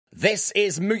This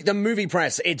is the Movie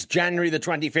Press. It's January the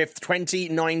 25th,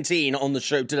 2019. On the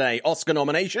show today, Oscar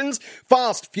nominations,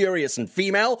 Fast, Furious and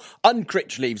Female,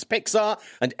 Uncritch leaves Pixar,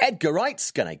 and Edgar Wright's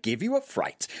gonna give you a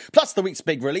fright. Plus the week's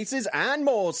big releases and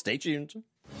more. Stay tuned.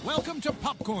 Welcome to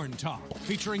Popcorn Talk,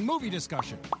 featuring movie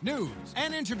discussion, news,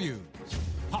 and interviews.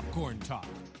 Popcorn Talk.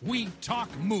 We talk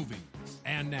movies.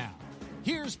 And now,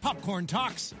 here's Popcorn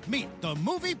Talk's Meet the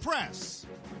Movie Press.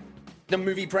 The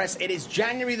Movie Press. It is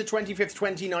January the 25th,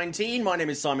 2019. My name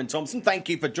is Simon Thompson. Thank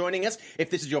you for joining us. If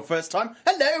this is your first time,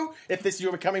 hello. If this is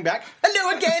your coming back,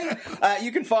 hello again.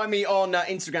 You can find me on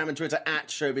Instagram and Twitter at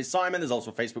Showbiz Simon. There's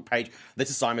also a Facebook page. This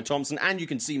is Simon Thompson. And you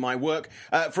can see my work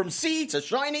from sea to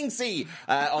shining sea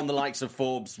on the likes of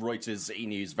Forbes, Reuters,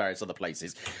 E-News, various other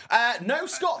places. No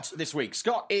Scott this week.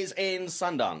 Scott is in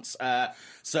Sundance.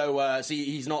 So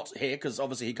he's not here because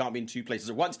obviously he can't be in two places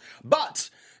at once. But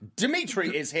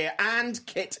Dimitri is here and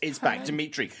Kit is back. Hi.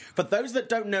 Dimitri, for those that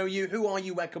don't know you, who are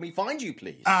you? Where can we find you,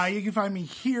 please? You can find me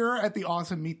here at the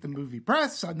awesome Meet the Movie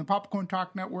Press on the Popcorn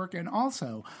Talk Network and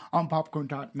also on Popcorn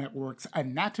Talk Network's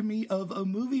Anatomy of a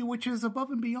Movie, which is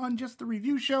above and beyond just the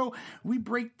review show. We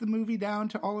break the movie down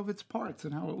to all of its parts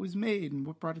and how it was made and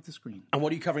what brought it to screen. And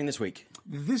what are you covering this week?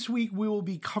 This week we will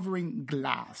be covering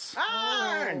Glass.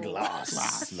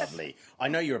 Glass. Lovely. I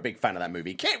know you're a big fan of that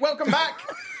movie. Kit, welcome back.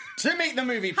 To Meet the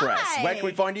Movie Press. Hi. Where can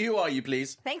we find you? Who are you,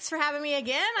 please? Thanks for having me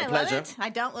again. I pleasure. love it. I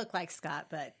don't look like Scott,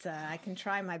 but I can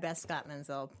try my best Scott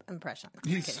Menzel impression.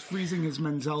 He's freezing his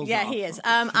Menzel. Yeah, he is.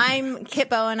 I'm Kit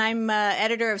Bowen. I'm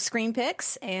editor of Screen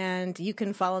Picks, and you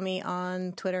can follow me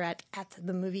on Twitter at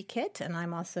the Movie Kit, and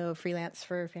I'm also freelance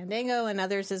for Fandango and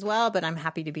others as well, but I'm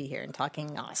happy to be here and talking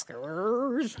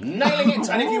Oscars. Nailing it.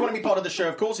 And if you want to be part of the show,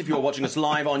 of course, if you're watching us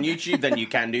live on YouTube, then you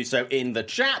can do so in the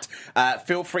chat.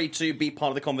 Feel free to be part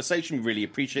of the conversation. We really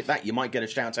appreciate that. You might get a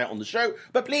shout out on the show,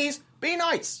 but please be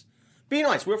nice. Be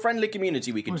nice. We're a friendly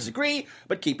community. We can disagree,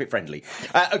 but keep it friendly.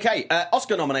 Okay,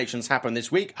 Oscar nominations happened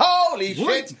this week. Holy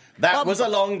shit! That was a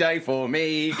long day for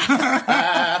me.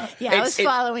 I was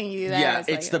following you there.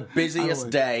 It's the busiest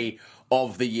day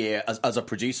of the year. As a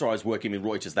producer, I was working with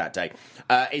Reuters that day.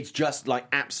 It's just like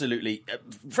absolutely...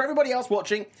 for everybody else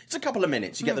watching, it's a couple of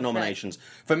minutes. You get the nominations.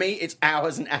 For me, it's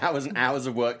hours and hours and hours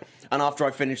of work. And after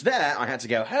I finished there, I had to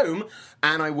go home,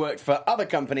 and I worked for other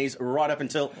companies right up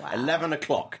until 11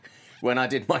 o'clock. When I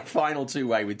did my final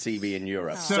two-way with TV in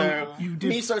Europe. So you did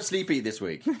me so sleepy this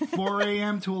week. 4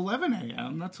 a.m. to 11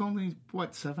 a.m. That's only,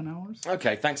 7 hours?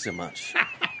 Okay, thanks so much.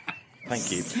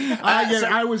 Thank you.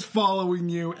 I was following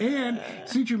you. And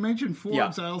since you mentioned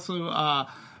Forbes, I also...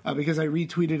 because I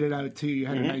retweeted it out too. You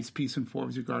had a nice piece in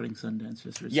Forbes regarding Sundance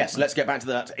just recently. Yes, let's get back to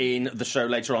that in the show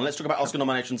later on. Let's talk about Oscar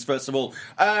nominations first of all.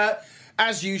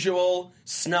 As usual,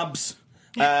 snubs.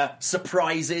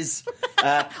 Surprises,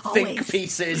 think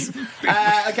pieces.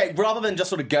 Okay, rather than just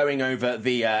sort of going over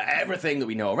the everything that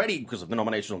we know already because of the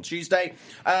nomination on Tuesday,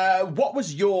 what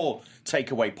was your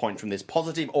takeaway point from this,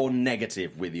 positive or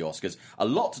negative, with the Oscars? A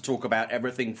lot to talk about,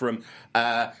 everything from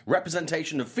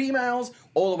representation of females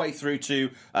all the way through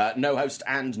to no host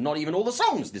and not even all the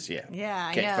songs this year. Yeah,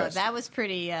 I Kate know. first. That was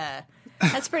pretty...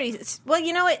 That's pretty... Well,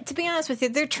 you know what? To be honest with you,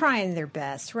 they're trying their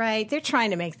best, right? They're trying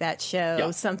to make that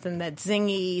show something that's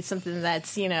zingy, something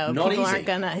that's, not people easy. aren't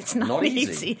gonna... It's not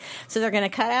easy. So they're gonna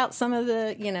cut out some of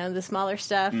the, the smaller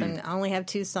stuff and only have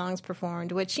 2 songs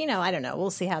performed, which, I don't know.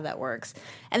 We'll see how that works.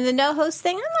 And the no host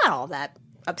thing, I'm not all that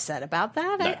upset about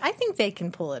that. No. I think they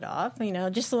can pull it off,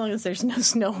 just as long as there's no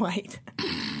Snow White.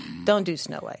 Don't do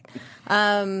Snow White.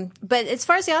 But as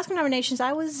far as the Oscar nominations,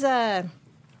 I wasn't,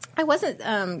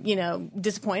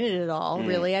 disappointed at all,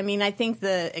 really. I mean, I think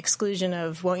the exclusion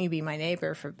of Won't You Be My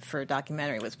Neighbor for a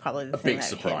documentary was probably the thing that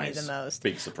hit me the most.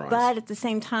 Big surprise. But at the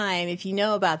same time, if you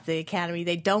know about the Academy,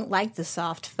 they don't like the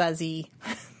soft, fuzzy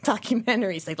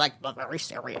documentaries. They like the very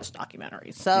serious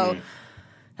documentaries. So...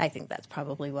 I think that's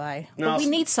probably why. But we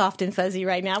need soft and fuzzy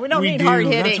right now. We don't need hard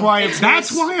hitting.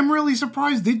 That's why I'm really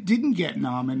surprised it didn't get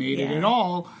nominated at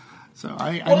all. So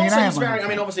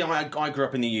obviously, I grew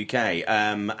up in the UK,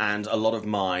 and a lot of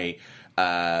my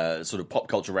sort of pop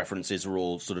culture references are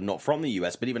all sort of not from the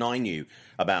US, but even I knew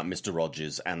about Mr.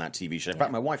 Rogers and that TV show. In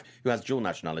fact, my wife, who has dual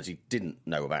nationality, didn't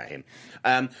know about him.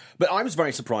 But I was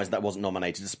very surprised that wasn't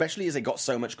nominated, especially as it got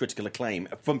so much critical acclaim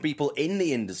from people in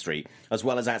the industry as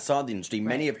well as outside the industry,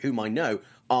 many of whom I know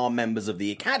are members of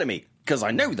the Academy, because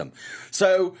I know them.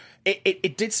 So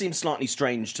it did seem slightly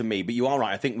strange to me, but you are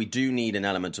right. I think we do need an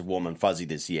element of warm and fuzzy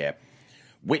this year,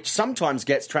 which sometimes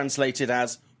gets translated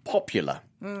as popular.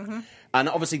 And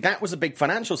obviously that was a big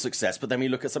financial success, but then we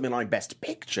look at something like Best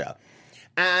Picture,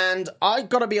 And I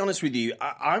got to be honest with you,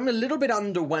 I'm a little bit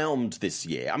underwhelmed this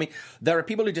year. I mean, there are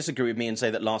people who disagree with me and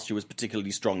say that last year was a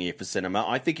particularly strong year for cinema.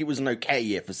 I think it was an okay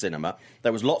year for cinema.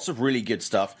 There was lots of really good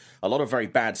stuff, a lot of very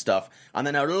bad stuff, and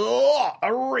then a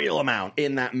real amount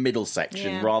in that middle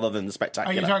section rather than the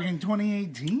spectacular. Are you talking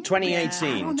 2018?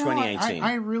 2018, 2018.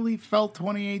 I really felt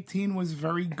 2018 was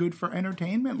very good for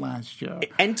entertainment last year.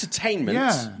 Entertainment,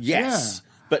 yes.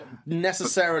 But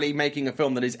necessarily making a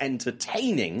film that is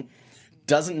entertaining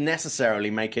doesn't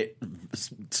necessarily make it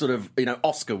sort of,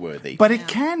 Oscar worthy. But it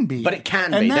can be. But it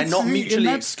can be. They're not mutually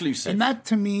exclusive. And that,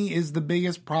 to me, is the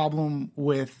biggest problem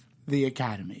with the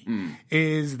Academy,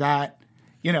 is that,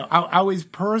 I was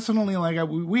personally,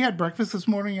 we had breakfast this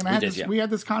morning, and we had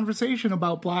this conversation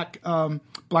about Black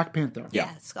Panther.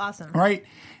 Yeah, it's awesome. Right?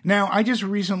 Now, I just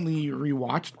recently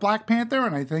rewatched Black Panther,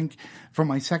 and I think for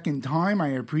my second time, I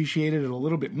appreciated it a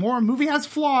little bit more. The movie has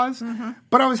flaws,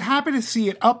 but I was happy to see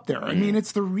it up there. I mean,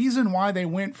 it's the reason why they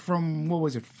went from,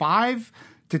 5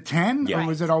 to 10? Yeah. Or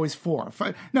was it always 4?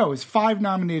 No, it was 5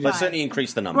 nominated. But certainly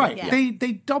increased the number. Right. Yeah.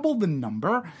 They doubled the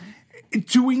number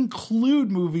to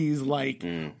include movies like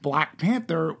Black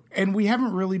Panther, and we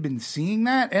haven't really been seeing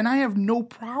that, and I have no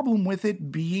problem with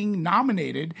it being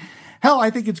nominated. Hell,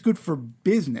 I think it's good for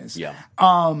business. Yeah.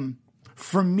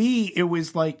 For me, it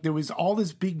was like there was all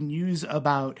this big news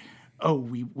about,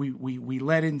 we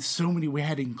let in so many, we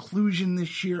had inclusion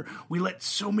this year, we let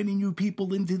so many new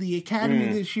people into the Academy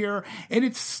this year, and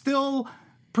it's still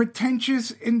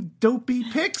pretentious and dopey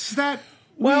picks that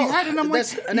we had, and I'm like,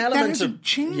 an element that hasn't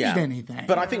changed anything.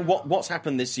 But I think what's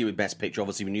happened this year with Best Picture,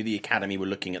 obviously we knew the Academy were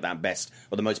looking at that best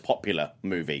or the most popular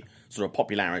movie, sort of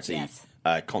popularity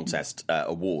contest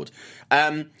award.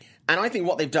 And I think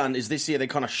what they've done is this year they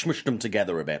kind of smushed them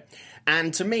together a bit.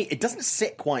 And to me, it doesn't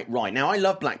sit quite right. Now, I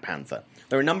love Black Panther.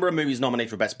 There are a number of movies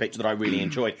nominated for Best Picture that I really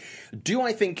enjoyed. Do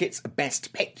I think it's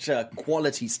Best Picture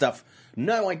quality stuff?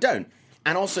 No, I don't.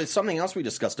 And also, something else we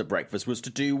discussed at breakfast was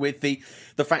to do with the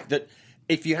fact that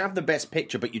if you have the Best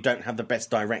Picture but you don't have the Best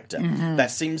Director, there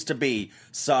seems to be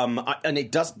some... And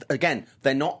it does... Again,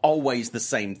 they're not always the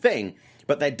same thing,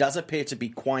 but there does appear to be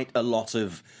quite a lot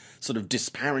of sort of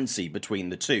disparity between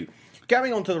the two.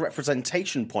 Going on to the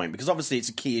representation point, because obviously it's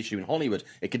a key issue in Hollywood,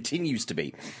 it continues to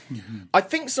be. I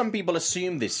think some people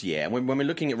assume this year, when we're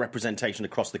looking at representation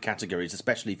across the categories,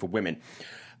 especially for women,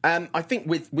 I think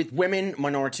with women,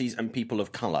 minorities, and people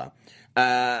of colour,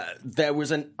 I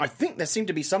think there seemed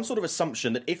to be some sort of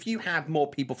assumption that if you have more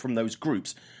people from those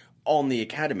groups on the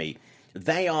Academy,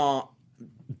 they are,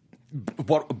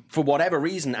 for whatever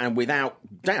reason and without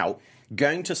doubt,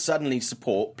 going to suddenly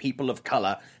support people of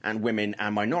colour and women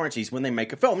and minorities when they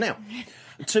make a film. Now,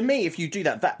 to me, if you do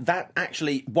that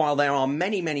actually, while there are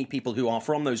many, many people who are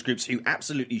from those groups who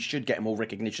absolutely should get more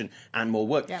recognition and more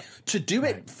work, to do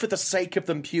it for the sake of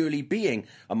them purely being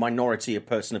a minority, a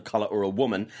person of colour or a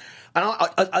woman, and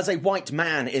as a white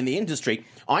man in the industry,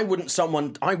 I wouldn't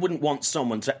want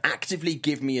someone to actively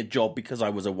give me a job because I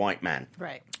was a white man.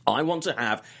 Right. I want to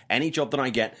have any job that I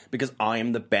get because I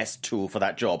am the best tool for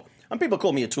that job. And people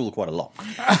call me a tool quite a lot.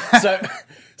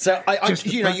 So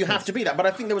you have to be that. But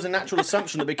I think there was a natural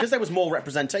assumption that because there was more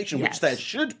representation, which there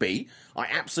should be, I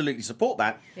absolutely support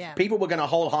that. Yeah. People were going to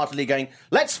wholeheartedly going,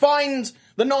 let's find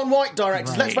the non-white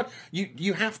directors. Right. Let's find...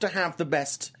 You have to have the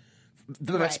best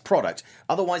product.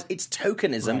 Otherwise, it's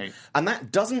tokenism. And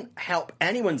that doesn't help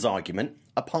anyone's argument,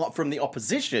 apart from the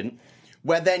opposition,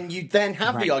 where then you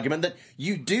have the argument that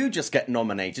you do just get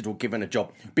nominated or given a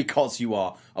job because you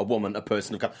are a woman, a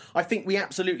person of colour. I think we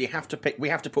absolutely have to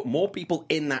put more people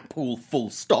in that pool, full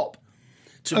stop,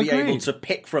 to be able to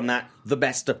pick from that the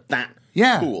best of that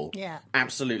pool. Yeah.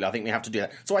 Absolutely. I think we have to do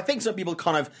that. So I think some people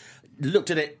kind of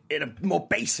looked at it in a more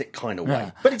basic kind of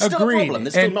way. But it's still a problem.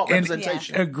 There's still not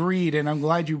representation. Agreed, and I'm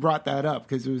glad you brought that up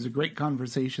because it was a great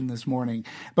conversation this morning.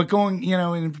 But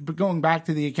going back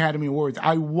to the Academy Awards,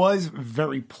 I was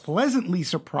very pleasantly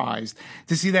surprised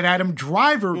to see that Adam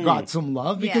Driver got some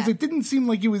love because it didn't seem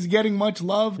like he was getting much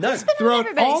love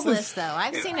throughout all this list, though.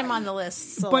 I've seen him on the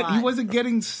list, but he wasn't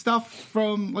getting stuff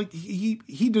from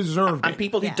he deserved it. And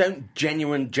people who don't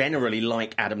generally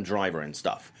like Adam Driver and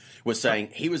stuff was saying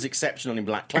he was exceptional in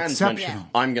Black Klansman.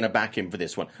 I'm going to back him for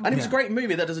this one. And it was a great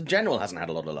movie that, as a general, hasn't had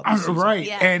a lot of love this season. Right.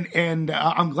 Yeah. And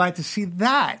I'm glad to see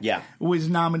that was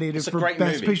nominated for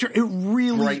Best Picture. It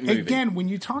really, again, when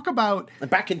you talk about... And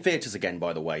back in theatres again,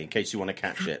 by the way, in case you want to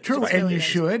catch it. True, and you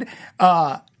should.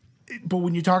 But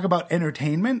when you talk about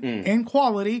entertainment and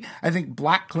quality, I think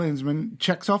Black Klansman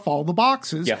checks off all the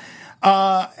boxes.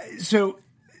 Yeah. So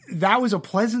that was a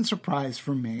pleasant surprise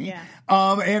for me. Yeah.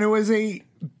 And it was a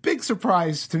big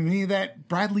surprise to me that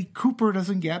Bradley Cooper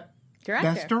doesn't get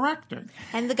Best Director.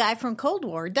 And the guy from Cold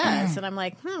War does. And I'm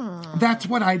like, That's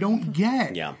what I don't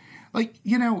get. Yeah. Like,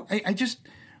 I just...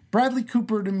 Bradley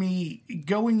Cooper, to me,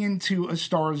 going into A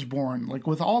Star is Born, like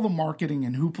with all the marketing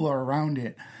and hoopla around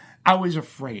it, I was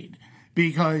afraid.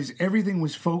 Because everything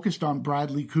was focused on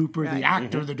Bradley Cooper, the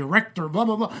actor, the director, blah,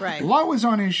 blah, blah. Right. A lot was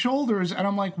on his shoulders, and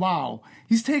I'm like, wow,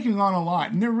 he's taking on a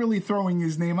lot. And they're really throwing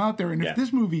his name out there. And if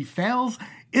this movie fails,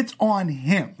 it's on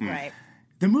him. Right.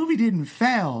 The movie didn't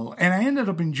fail, and I ended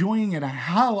up enjoying it a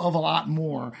hell of a lot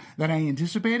more than I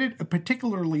anticipated,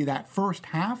 particularly that first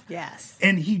half. Yes.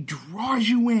 And he draws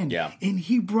you in. Yeah. And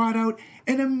he brought out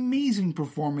an amazing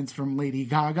performance from Lady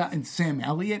Gaga and Sam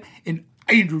Elliott and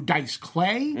Andrew Dice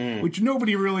Clay, which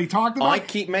nobody really talked about. I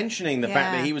keep mentioning the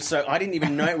fact that he was so... I didn't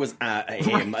even know it was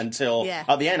him until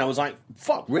at the end. I was like,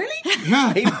 fuck, really?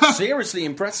 Yeah. He seriously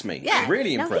impressed me. Yeah.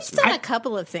 Really no, impressed he's me. done a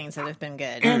couple of things that have been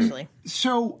good, actually.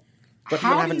 So, But people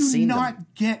how haven't do you seen not them.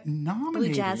 get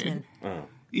nominated? Blue Jasmine.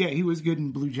 Yeah, he was good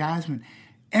in Blue Jasmine.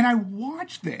 And I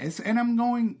watched this, and I'm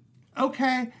going,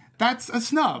 okay, that's a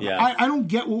snub. Yeah. I don't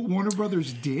get what Warner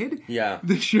Brothers did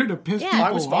this year to piss people I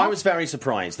off. was very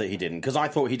surprised that he didn't, because I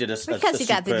thought he did a Because he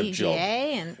got the superb DGA, job.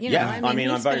 and, I mean,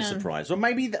 I'm he's very been- surprised. Well,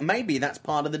 maybe that's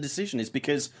part of the decision, is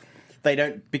because they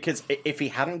don't... Because if he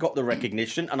hadn't got the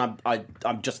recognition, and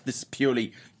I'm just... This is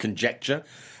purely conjecture...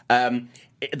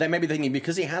 they may be thinking,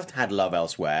 because he has had love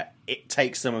elsewhere, it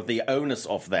takes some of the onus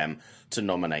off them to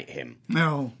nominate him.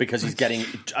 No. Because he's getting...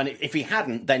 And if he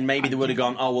hadn't, then maybe they would have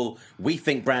gone, oh, well, we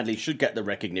think Bradley should get the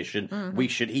recognition. He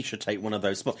should take one of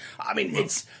those spots. I mean,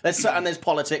 there's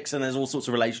politics, and there's all sorts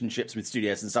of relationships with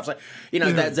studios and stuff. So,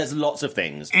 there's lots of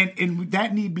things. And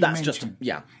that need be That's mentioned.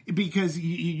 just... Because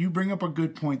you bring up a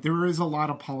good point. There is a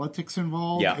lot of politics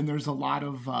involved, and there's a lot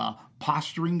of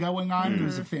posturing going on.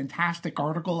 There's a fantastic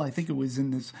article, I think it was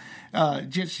in this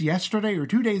just yesterday or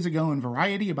 2 days ago in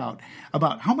Variety about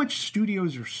how much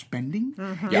studios are spending.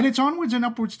 And it's onwards and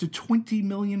upwards to $20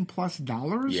 million plus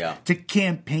to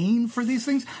campaign for these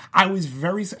things. I was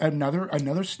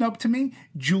another snub to me,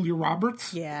 Julia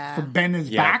Roberts for Ben is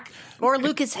Back. Or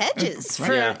Lucas Hedges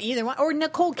for either one. Or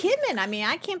Nicole Kidman. I mean,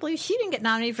 I can't believe she didn't get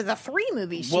nominated for the 3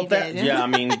 movies she did. I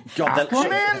mean, God,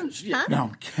 Aquaman?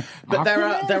 No. But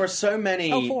there are so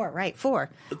many... Oh, 4, right, 4.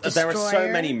 There are so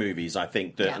Destroyer. many movies, I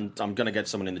think, that... And I'm going to get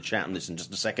someone in the chat on this in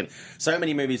just a second. So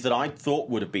many movies that I thought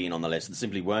would have been on the list that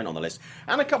simply weren't on the list.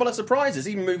 And a couple of surprises,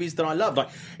 even movies that I loved. Like,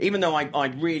 even though I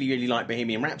really, really like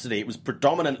Bohemian Rhapsody, it was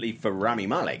predominantly for Rami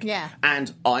Malek. Yeah.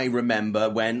 And I remember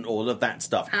when all of that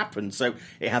stuff happened, so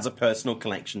it has a personal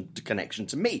connection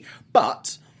to me.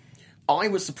 But I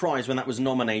was surprised when that was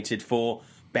nominated for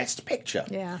Best Picture.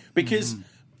 Yeah. Because...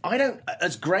 I don't...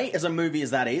 As great as a movie as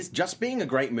that is, just being a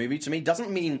great movie to me doesn't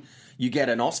mean you get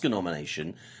an Oscar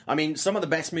nomination. I mean, some of the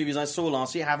best movies I saw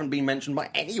last year haven't been mentioned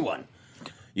by anyone.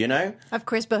 You know? Of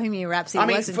course, Bohemian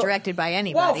Rhapsody wasn't directed by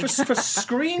anybody. Well, for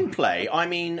screenplay, I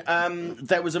mean,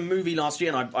 there was a movie last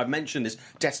year, and I've mentioned this,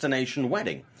 Destination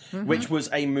Wedding, which was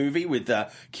a movie with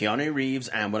Keanu Reeves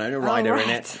and Winona Ryder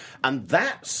in it. And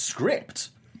that script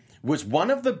was one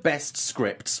of the best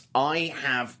scripts I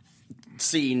have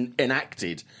seen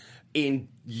enacted in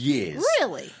years.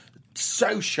 Really?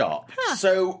 So sharp.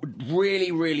 So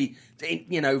really, really,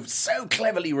 so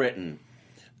cleverly written.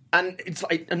 And it's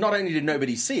like, not only did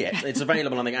nobody see it, it's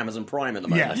available on the Amazon Prime at the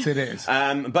moment. Yes, it is.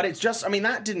 But it's just, I mean,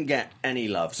 that didn't get any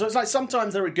love. So it's like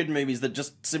sometimes there are good movies that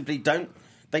just simply don't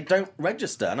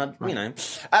register. And,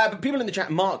 but people in the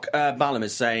chat, Mark Ballum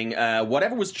is saying,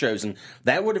 whatever was chosen,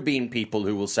 there would have been people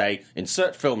who will say,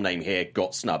 insert film name here,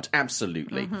 got snubbed.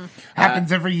 Absolutely.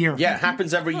 Happens every year. Yeah, it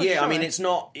happens every year. Sure. I mean, it's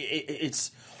not...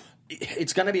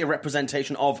 It's going to be a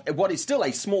representation of what is still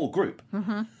a small group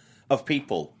of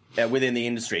people within the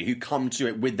industry who come to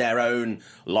it with their own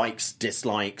likes,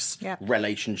 dislikes,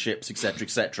 relationships, etc.,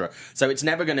 etc. So it's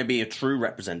never going to be a true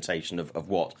representation of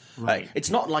what. Right. It's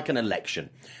not like an election.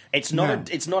 It's not.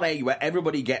 It's not where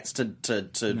everybody gets to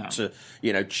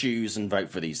choose and vote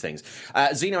for these things.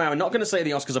 Zeno, I'm not going to say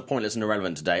the Oscars are pointless and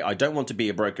irrelevant today. I don't want to be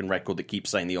a broken record that keeps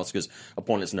saying the Oscars are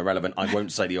pointless and irrelevant. I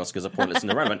won't say the Oscars are pointless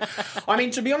and irrelevant. I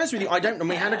mean, to be honest with you, I don't. And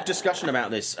we had a discussion about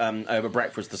this over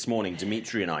breakfast this morning,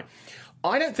 Dimitri and I.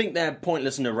 I don't think they're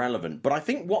pointless and irrelevant, but I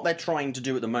think what they're trying to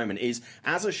do at the moment is,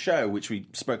 as a show, which we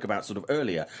spoke about sort of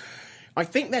earlier, I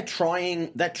think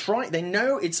they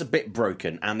know it's a bit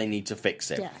broken and they need to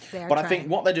fix it. Yeah, they are but I trying. think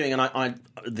what they're doing, and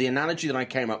the analogy that I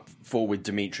came up for with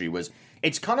Dimitri was,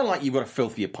 it's kind of like you've got a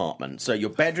filthy apartment. So your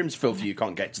bedroom's filthy, you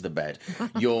can't get to the bed.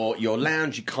 Your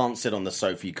lounge, you can't sit on the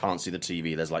sofa, you can't see the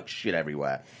TV, there's like shit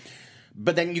everywhere.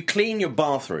 But then you clean your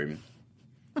bathroom,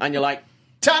 and you're like,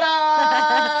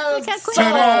 Ta-da! Look how quick.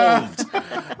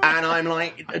 Solved! And I'm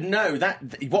like, no,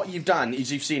 what you've done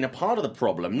is you've seen a part of the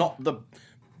problem, not the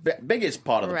biggest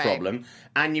part of the Right. problem,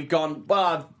 and you've gone,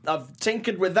 well, I've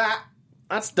tinkered with that.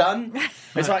 That's done.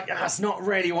 It's like, that's not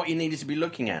really what you needed to be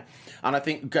looking at. And I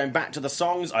think going back to the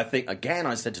songs, I think, again,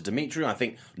 I said to Dimitri, I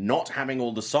think not having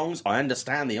all the songs, I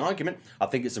understand the argument. I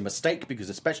think it's a mistake because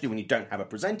especially when you don't have a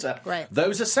presenter, Right.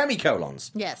 those are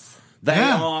semicolons. Yes. They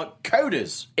Yeah. are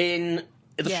coders in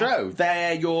the Yeah. show.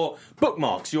 They're your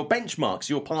bookmarks, your benchmarks,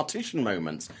 your partition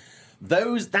moments.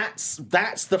 That's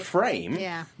the frame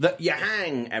Yeah. that you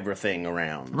hang everything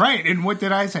around. Right, and what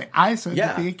did I say? I said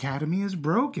Yeah. that the Academy is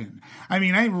broken. I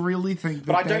mean, I really think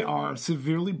But I that they don't- are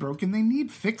severely broken. They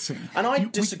need fixing. And I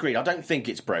disagree. I don't think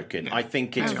it's broken. I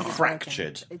think it's Yeah.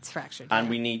 fractured. It's fractured. And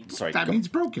yeah. we need... Sorry. That go- means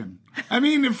broken. I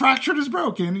mean, if fractured is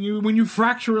broken, when you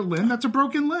fracture a limb, that's a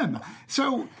broken limb.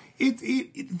 So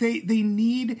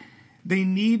they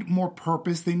need more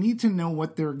purpose. They need to know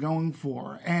what they're going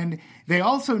for, and they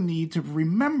also need to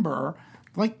remember,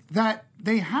 like, that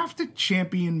they have to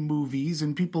champion movies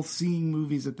and people seeing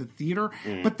movies at the theater.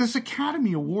 But this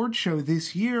Academy Award show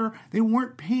this year, they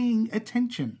weren't paying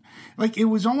attention. Like, it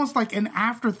was almost like an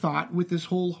afterthought with this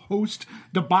whole host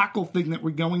debacle thing that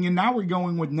we're going in. Now we're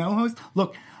going with no host.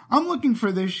 Look, I'm looking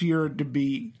for this year to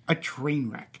be a train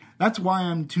wreck. That's why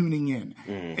I'm tuning in.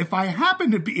 If it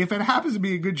happens to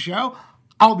be a good show,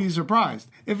 I'll be surprised.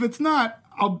 If it's not,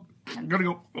 I'm gonna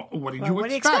go, what did you what do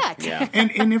you expect? expect?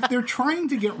 Yeah. And if they're trying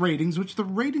to get ratings, which the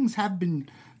ratings have been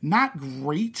not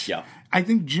great, Yeah. I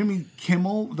think Jimmy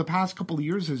Kimmel the past couple of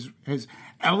years has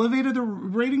elevated the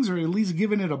ratings, or at least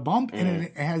given it a bump, and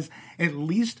it has at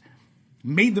least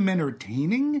made them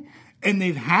entertaining, and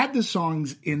they've had the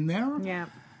songs in there. Yeah.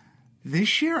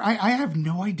 This year, I have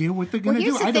no idea what they're going to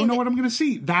here's do. the I don't thing know that- what I'm going to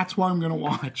see. That's why I'm going to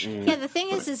watch. Yeah, the thing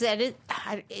is that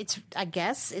it's I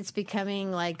guess it's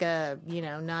becoming like a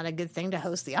not a good thing to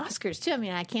host the Oscars too. I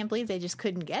mean, I can't believe they just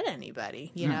couldn't get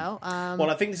anybody. You know,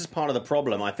 Well, I think this is part of the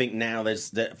problem. I think now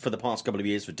for the past couple of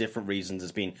years, for different reasons,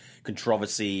 there's been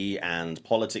controversy and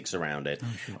politics around it.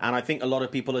 And I think a lot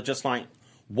of people are just like,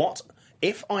 what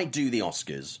if I do the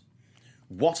Oscars?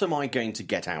 What am I going to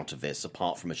get out of this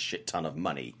apart from a shit ton of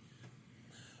money?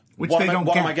 Which What they am I- don't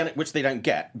what get. am I gonna, which they don't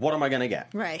get. What am I going to get?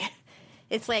 right?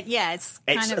 It's like it's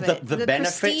It's kind of the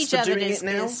benefits prestige for of doing it it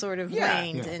now? is sort of Yeah.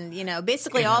 waned, and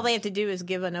basically all they have to do is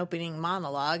give an opening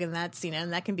monologue, and that's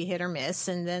and that can be hit or miss,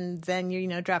 and then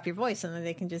you drop your voice, and then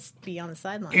they can just be on the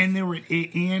sidelines.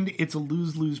 And it's a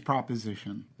lose-lose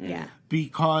proposition. Yeah.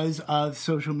 Because of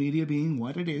social media being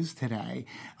what it is today.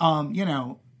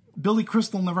 Billy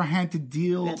Crystal never had to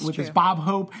deal That's with this. true. Bob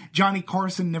Hope, Johnny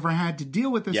Carson never had to deal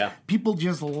with this. Yeah. People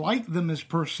just liked them as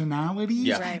personalities,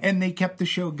 Yeah. Right. and they kept the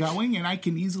show going. And I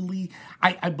can easily,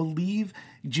 I believe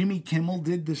Jimmy Kimmel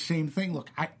did the same thing. Look,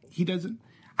 I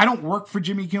don't work for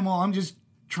Jimmy Kimmel. I'm just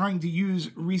trying to use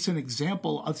a recent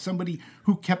example of somebody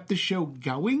who kept the show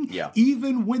going, Yeah.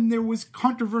 even when there was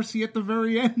controversy at the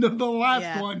very end of the last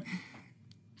Yeah. one.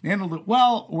 Handled it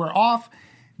well. We're off.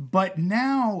 But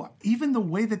now, even the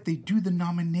way that they do the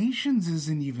nominations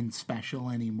isn't even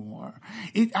special anymore.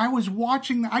 I was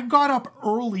watching. I got up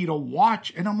early to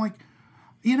watch, and I'm like,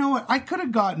 you know what? I could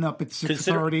have gotten up at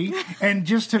 6:30 and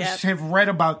just have read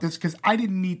about this, because I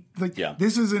didn't need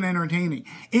this isn't entertaining.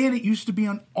 And it used to be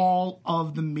on all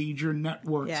of the major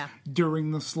networks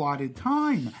during the slotted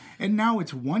time, and now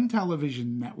it's one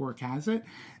television network has it.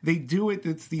 They do it.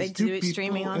 It's these they two do it people,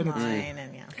 streaming and online,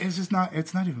 it's just not.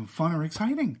 It's not even fun or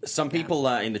exciting. Some people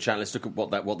in the chat, let's look at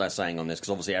what they're saying on this, because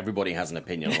obviously everybody has an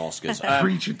opinion on Oscars.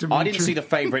 Preach it, I didn't Dimitri. see The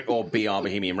Favourite or BR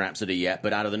Bohemian Rhapsody yet,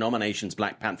 but out of the nominations,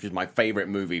 Black Panther is my favourite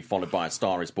movie, followed by A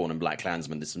Star Is Born and Black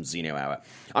Klansman. There's some Zeno Hour.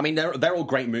 I mean, they're all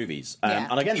great movies.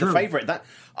 And again, True. The Favourite,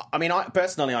 I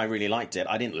personally really liked it.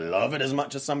 I didn't love it as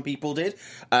much as some people did,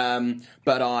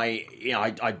 but I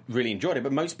really enjoyed it.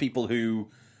 But most people who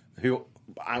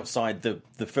outside the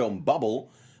film bubble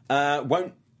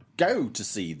won't go to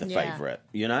see The Favourite.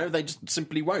 They just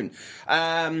simply won't.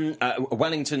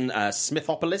 Wellington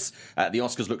Smithopolis, the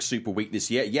Oscars look super weak this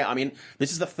year. Yeah, I mean,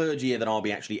 this is the third year that I'll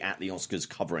be actually at the Oscars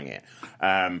covering it.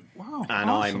 Wow, and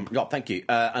awesome. Thank you.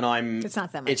 And I'm. It's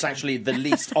not that much It's fun. actually the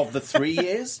least of the 3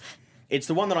 years. It's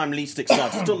the one that I'm least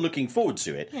excited. Still looking forward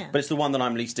to it, but it's the one that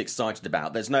I'm least excited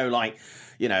about. There's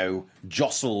no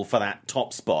jostle for that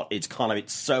top spot.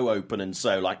 It's so open and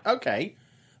so okay.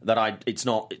 that it's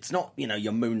not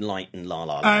your Moonlight and La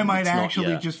La Land. I might It's not actually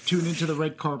your- just tune into the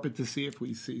red carpet to see if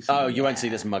we see. Oh, you won't see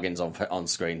this Muggins on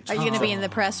screen. Are you going to be in the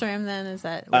press room then? Is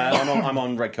that? I'm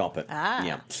on red carpet.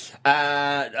 Yeah.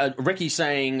 Ricky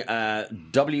saying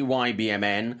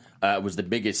WYBMN was the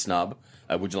biggest snub.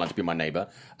 Would you like to be my neighbor?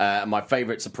 My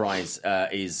favorite surprise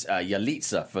is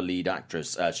Yalitza for lead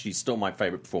actress. She's still my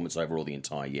favorite performance overall the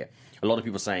entire year. A lot of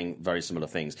people saying very similar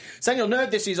things. Samuel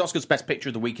Nerd, this is Oscar's Best Picture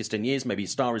of the weakest in years. Maybe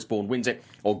Star is Born wins it,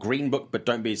 or Green Book, but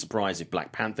don't be surprised if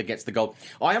Black Panther gets the gold.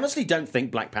 I honestly don't think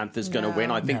Black Panther's going to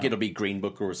win. I think it'll be Green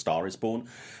Book or A Star is Born.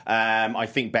 I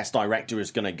think Best Director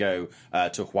is going to go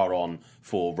to Cuarón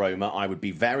for Roma. I would be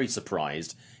very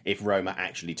surprised if Roma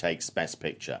actually takes Best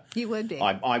Picture. You would be.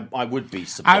 I would be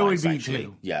surprised. I would be actually.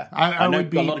 too. Yeah, I know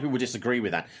would be. a lot of people would disagree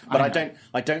with that, but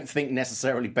I don't think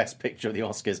necessarily Best Picture of the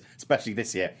Oscars, especially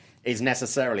this year, is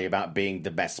necessarily about being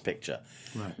the best picture.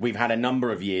 Right. We've had a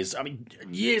number of years,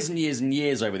 years and years and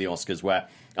years over the Oscars where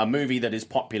a movie that is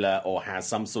popular or has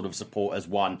some sort of support has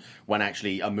won, when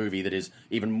actually a movie that is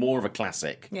even more of a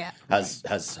classic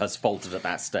has faltered at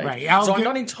that stage. Right. So I'm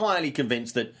not entirely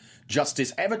convinced that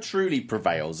justice ever truly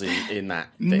prevails in that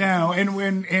thing. No,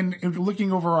 and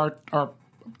looking over our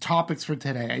topics for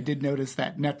today, I did notice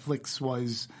that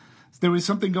there was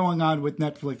something going on with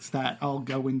Netflix that I'll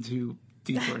go into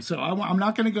deeper. So I'm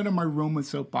not going to go to my Roma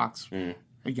soapbox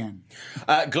again.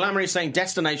 Glamour is saying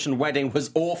Destination Wedding was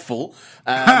awful.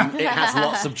 It has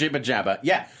lots of jibber jabber.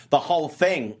 Yeah, the whole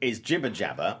thing is jibber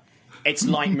jabber. It's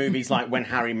like movies like When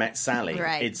Harry Met Sally.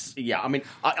 Right.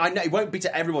 I know it won't be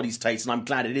to everybody's taste, and I'm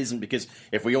glad it isn't, because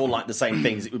if we all like the same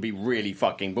things, it would be really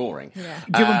fucking boring. Yeah.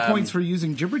 Give them points for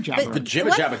using jibber jabber. The jibber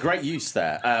jabber, great use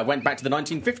there. Went back to the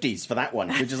 1950s for that one,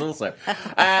 which is also...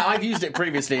 I've used it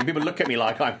previously, and people look at me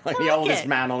like I'm the oldest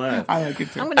man on earth. I like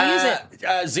it too. I'm going to use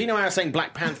it. Zeno Hour saying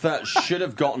Black Panther should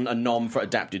have gotten a nom for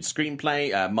adapted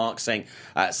screenplay. Mark saying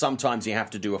sometimes you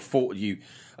have to do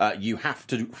you have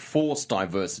to force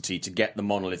diversity to get the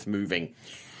monolith moving.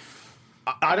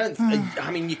 I don't. I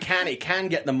mean, it can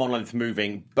get the monolith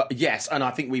moving, but yes, and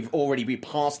I think we've already been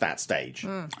past that stage.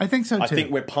 I think so too. I think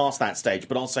we're past that stage,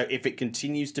 but also if it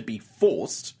continues to be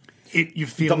forced, you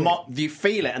feel you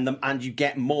feel it, and you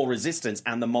get more resistance,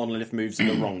 and the monolith moves in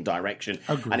the wrong direction.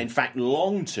 Agreed. And in fact,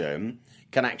 long term,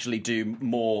 can actually do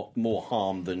more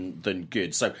harm than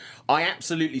good. So I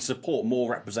absolutely support more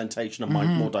representation and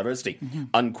more diversity,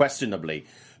 unquestionably.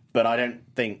 But I don't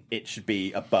think it should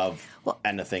be above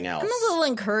anything else. I'm a little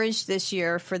encouraged this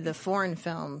year for the foreign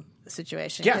film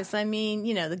situation. Yeah. Because, I mean,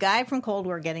 the guy from Cold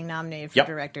War getting nominated for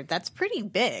director, that's pretty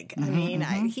big. I mean,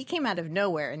 he came out of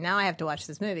nowhere, and now I have to watch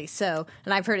this movie. So,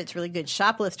 and I've heard it's really good.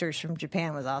 Shoplifters from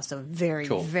Japan was also very,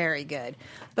 very good.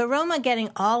 But Roma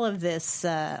getting all of this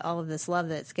love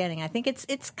that it's getting, I think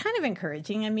it's kind of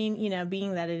encouraging. I mean,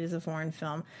 being that it is a foreign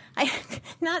film,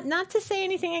 not to say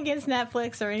anything against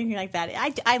Netflix or anything like that.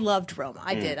 I loved Roma.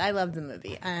 I did. I loved the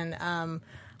movie, and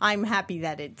I'm happy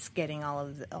that it's getting all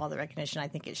the recognition I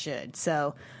think it should.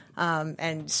 So,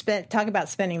 talk about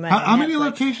spending money. How many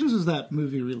locations was that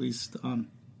movie released on?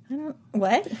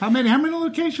 What? How many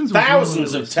locations?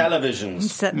 Thousands of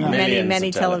televisions. Many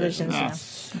of televisions.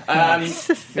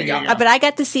 Yeah. But I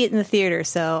got to see it in the theater,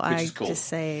 so I is cool. just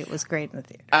say it was great in the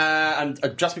theater.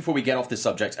 And just before we get off this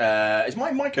subject, is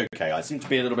my mic okay? I seem to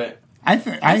be a little bit... I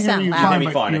hear sound you loud. fine, Maybe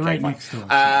but fine, you're okay, right fine. next to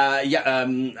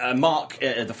us. Mark,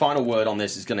 the final word on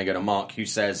this is going to go to Mark, who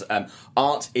says,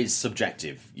 art is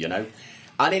subjective,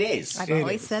 And it is. I've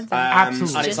always said that.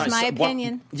 Absolutely. And it's Just my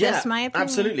opinion. Just my opinion.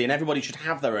 Absolutely, and everybody should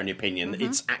have their own opinion.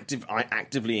 It's active. I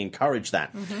actively encourage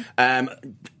that.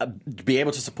 Be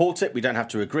able to support it. We don't have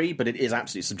to agree, but it is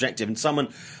absolutely subjective. And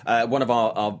one of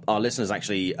our listeners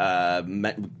actually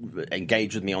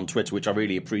engaged with me on Twitter, which I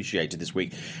really appreciated this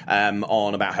week,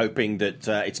 on about hoping that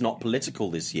it's not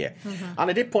political this year. And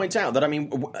I did point out that, I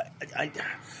mean,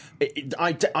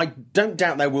 I don't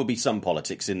doubt there will be some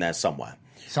politics in there somewhere.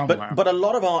 But a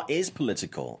lot of art is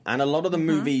political, and a lot of the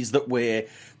movies that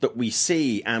we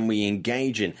see and we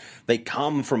engage in, they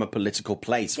come from a political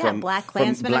place. Yeah, Black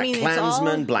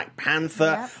Klansman, Black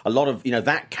Panther. A lot of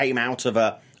that came out of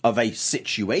a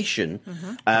situation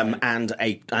and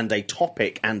a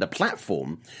topic and a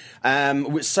platform.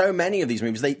 With so many of these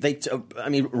movies,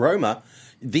 Roma.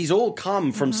 These all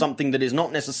come from something that is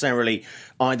not necessarily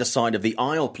either side of the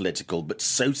aisle political, but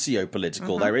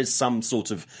socio-political. There is some sort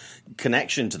of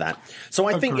connection to that. So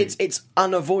I think it's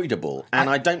unavoidable, and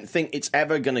I don't think it's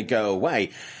ever going to go away.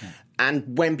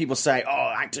 And when people say,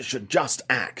 "Oh, actors should just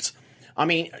act," I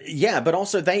mean, yeah, but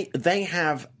also they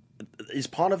have, is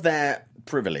part of their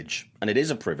privilege, and it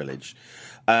is a privilege,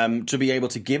 to be able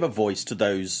to give a voice to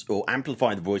those or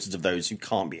amplify the voices of those who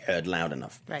can't be heard loud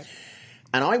enough. Right.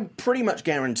 And I pretty much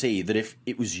guarantee that if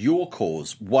it was your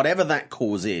cause, whatever that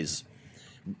cause is,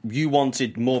 you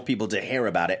wanted more people to hear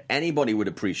about it, anybody would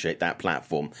appreciate that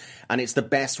platform. And it's the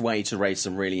best way to raise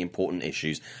some really important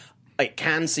issues. It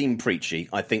can seem preachy.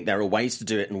 I think there are ways to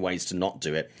do it and ways to not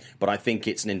do it. But I think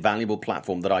it's an invaluable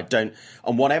platform that I don't...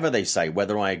 And whatever they say,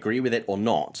 whether I agree with it or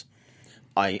not,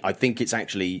 I think it's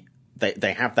actually...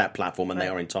 They have that platform and they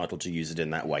are entitled to use it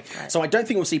in that way. Right. So I don't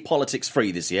think we'll see politics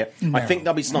free this year. No. I think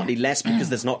there'll be slightly less because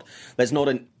there's not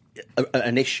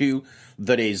an issue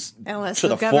that is unless to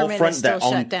the forefront. Is still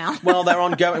shut down. Well, they're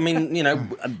ongoing. I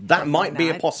mean, that might be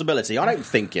a possibility. I don't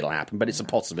think it'll happen, but it's a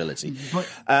possibility.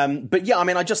 But yeah, I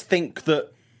mean, I just think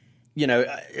that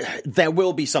there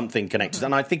will be something connected,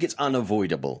 and I think it's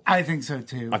unavoidable. I think so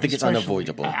too. I think it's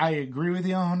unavoidable. I agree with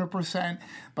you 100%,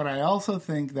 but I also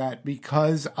think that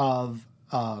because of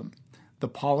the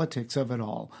politics of it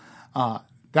all,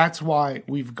 that's why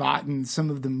we've gotten some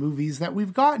of the movies that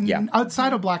we've gotten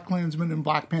outside of BlacKkKlansman and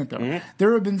Black Panther. Mm-hmm.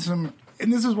 There have been some,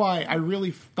 and this is why I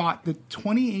really thought that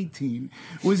 2018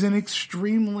 was an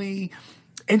extremely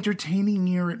entertaining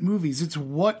year at movies. It's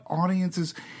what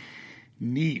audiences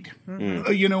need.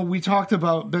 Mm-hmm. We talked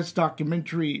about Best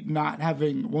Documentary not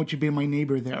having Won't You Be My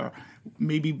Neighbor there.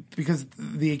 Maybe because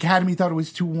the Academy thought it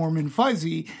was too warm and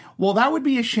fuzzy. Well, that would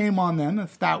be a shame on them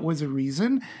if that was a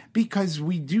reason, because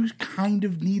we do kind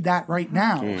of need that right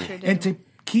now. Sure do. And to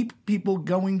keep people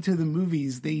going to the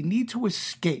movies, they need to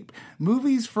escape.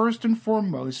 Movies, first and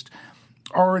foremost,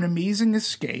 are an amazing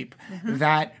escape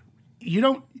that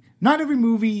not every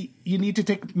movie you need to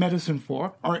take medicine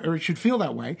for, or it should feel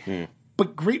that way.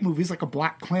 But great movies like a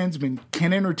BlacKkKlansman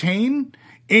can entertain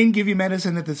and give you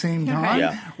medicine at the same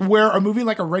time, where a movie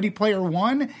like a Ready Player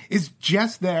One is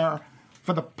just there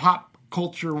for the pop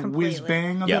culture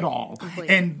whiz-bang of it all.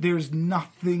 Completely. And there's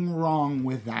nothing wrong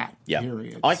with that,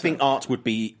 period. I think art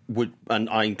would, and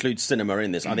I include cinema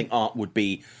in this, I think art would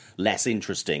be less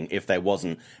interesting if there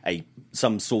wasn't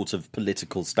some sort of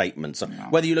political statement. So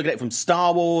whether you look at it from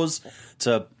Star Wars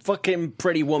to fucking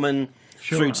Pretty Woman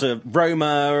through to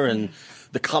Roma and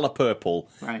The Colour Purple.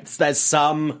 Right. There's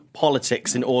some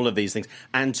politics in all of these things.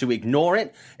 And to ignore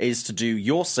it is to do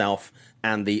yourself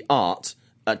and the art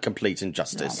a complete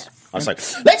injustice.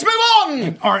 Yes. Let's move on!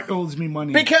 And art owes me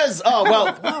money. Because,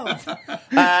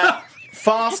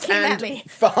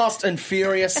 Fast and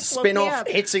Furious spin-off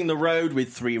hitting the road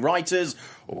with 3 writers,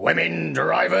 women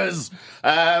drivers,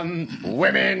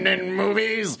 women in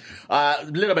movies. A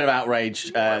little bit of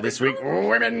outrage this week.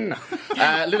 Women.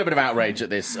 A little bit of outrage at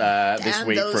this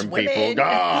week from people.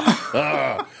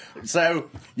 So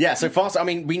Fast. I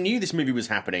mean, we knew this movie was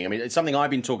happening. I mean, it's something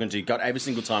I've been talking to God every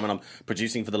single time when I'm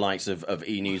producing for the likes of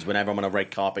E! News. Whenever I'm on a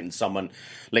red carpet and someone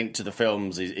linked to the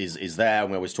films is there, and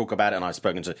we always talk about it. And I've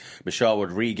spoken to Michelle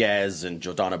Rodriguez and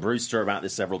Jordana Brewster about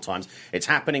this several times. It's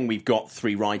happening. We've got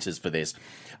 3 writers for this.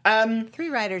 3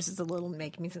 writers is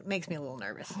makes me a little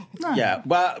nervous. Yeah,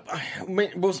 well,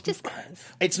 just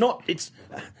it's not. It's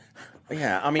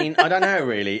I mean, I don't know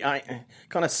really. I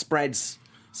kind of spreads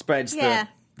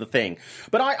the thing.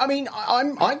 But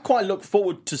I quite look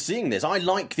forward to seeing this. I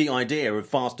like the idea of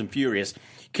Fast and Furious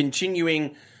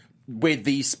continuing with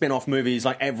these spin-off movies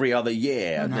like every other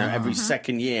year. Every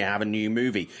second year have a new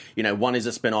movie. One is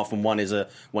a spin-off and one is a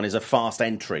fast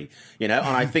entry. And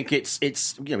I think it's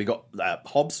we got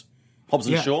Hobbs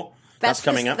and Shaw. That's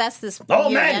coming up. That's this.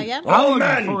 Men! I'm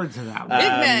looking forward to that one. Big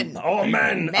men!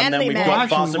 Men! And then we've got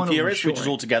Fast and Furious, which is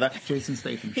all together. Jason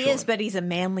Statham. He is, but he's a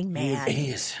manly man. He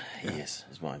is. He's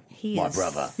my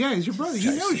brother. Yeah, he's your brother. He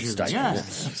knows you. Yeah.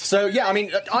 So, I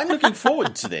mean, I'm looking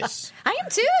forward to this. I am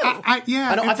too.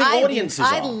 And I think audiences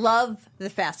are. I love the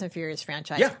Fast and Furious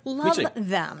franchise. Yeah, love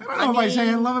them. I don't know if I say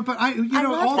I love it, but I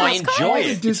enjoy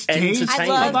it. It's entertaining. I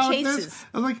love about chases. this.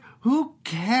 I was like, who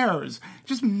cares?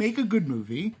 Just make a good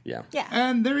movie. Yeah.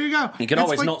 And there you go. You can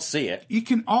always not see it. You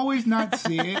can always not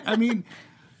see it. I mean,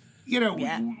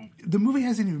 the movie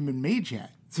hasn't even been made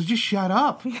yet. So just shut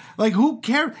up. Like, who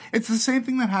cares? It's the same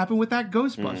thing that happened with that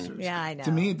Ghostbusters. Yeah, I know.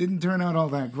 To me, it didn't turn out all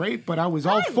that great, but I was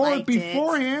all for it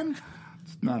beforehand.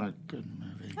 It's not a good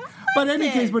movie. But in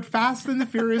any case, but Fast and the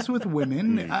Furious with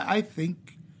women, I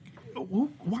think,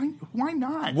 why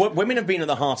not? Women have been at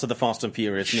the heart of the Fast and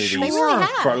Furious movies Sure.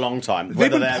 for a long time.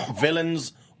 Whether they're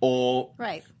villains or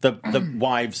the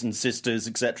wives and sisters,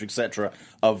 etc.,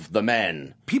 of the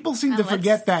men. People seem to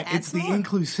forget that it's the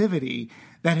inclusivity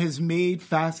that has made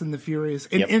Fast and the Furious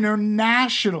an Yep.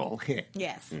 international hit.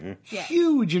 Yes. Yes.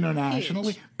 Huge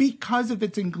internationally Huge. because of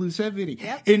its inclusivity.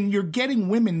 Yep. And you're getting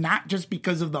women not just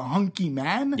because of the hunky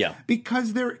man, Yeah.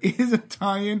 because there is a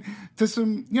tie-in to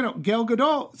some, Gal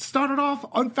Gadot started off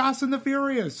on Fast and the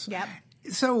Furious. Yep.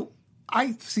 So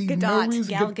I see no Gadot, reason.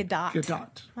 Gal Gadot. Gadot.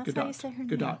 That's Gadot. how you say her name.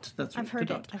 Gadot. That's I've right. heard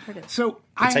Gadot. it. I've heard it. So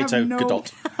Potato I have no.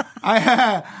 Gadot.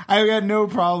 I got no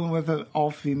problem with an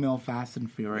all-female Fast and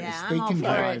Furious. Yeah, They I'm all can for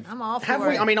drive. it. I'm all for Have it.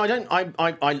 we? I mean, I don't.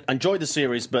 I enjoy the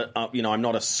series, but I'm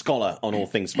not a scholar on all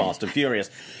things Fast and Furious.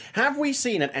 Have we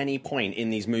seen at any point in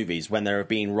these movies when there have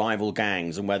been rival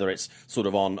gangs, and whether it's sort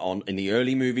of on in the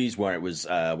early movies where it was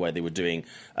where they were doing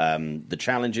the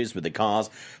challenges with the cars?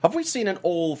 Have we seen an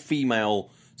all-female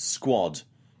squad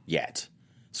yet?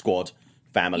 Squad.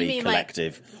 Family You mean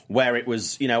collective, where it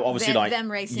was, obviously them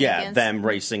racing against- them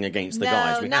racing against the no,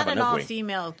 guys. We not haven't, an have we?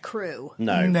 all-female crew.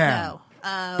 No. No. No.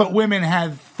 But women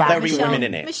have There'll be faction. women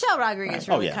in it. Michelle Rodriguez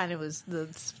Oh, really yeah. kind of was the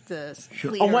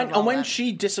leader And of all when that.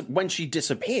 she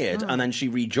disappeared and then she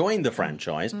rejoined the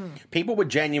franchise, people were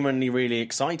genuinely really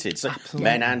excited. So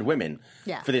men and women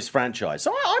Yeah. for this franchise.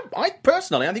 So I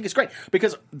personally, I think it's great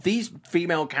because these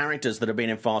female characters that have been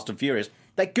in Fast and Furious,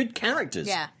 they're good characters.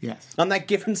 Yeah. Yes. And they're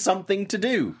given something to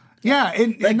do. Yeah,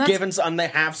 They're and that's, given and they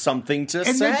have something to and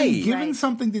they've say. been given Right.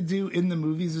 something to do in the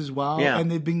movies as well. Yeah.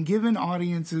 And they've been given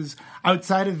audiences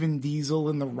outside of Vin Diesel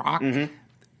and The Rock.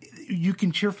 You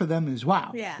can cheer for them as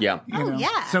well. Yeah. Yeah. You Oh, know?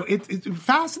 yeah. So it's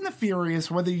Fast and the Furious,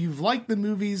 whether you've liked the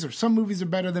movies or some movies are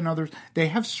better than others, they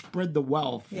have spread the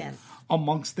wealth Yes.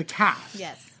 amongst the cast.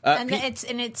 Yes. Uh, and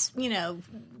it's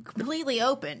completely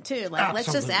open too. Like let's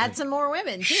just Absolutely. add some more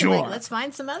women too. Sure. Like let's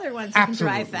find some other ones who can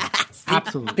drive fast.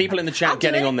 Absolutely. People in the I'll chat do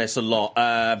getting it. on this a lot.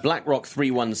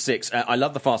 BlackRock316. I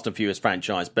love the Fast and Furious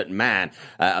franchise, but man,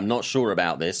 I'm not sure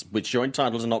about this. Which you're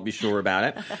entitled to not be sure about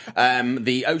it.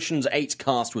 The Ocean's 8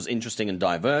 cast was interesting and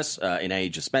diverse, in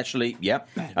age especially. Yeah.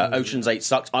 Ocean's 8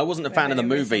 sucked. I wasn't a fan of the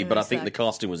Every movie, single but I one think the sucked.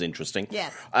 casting was interesting.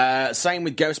 Yes. Same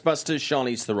with Ghostbusters.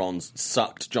 Charlize Theron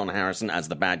sucked John Harrison as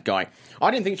the bad guy.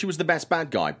 I didn't think she was the best bad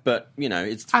guy, but,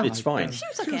 it's I it's liked fine. her. She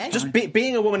was okay. Just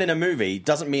being a woman in a movie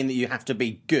doesn't mean that you have to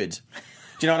be good.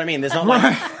 Do you know what I mean? There's not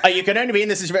like, you can only be in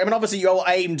this situation. I mean, obviously, you all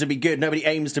aim to be good. Nobody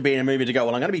aims to be in a movie to go,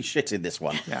 well, I'm going to be shit in this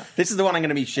one. Yeah. This is the one I'm going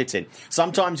to be shit in.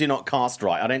 Sometimes you're not cast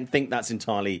right. I don't think that's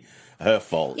entirely her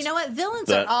fault. You know what? Villains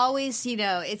But- are always,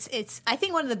 it's. I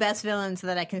think one of the best villains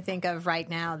that I can think of right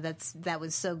now that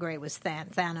was so great was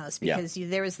Thanos because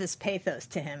there was this pathos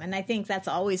to him, and I think that's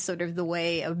always sort of the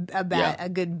way a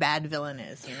good bad villain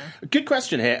is. Good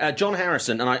question here. John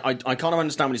Harrison, and I kind of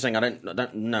understand what he's saying. I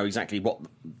don't know exactly what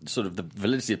sort of the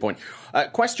validity of the point.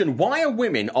 Question, why are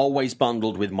women always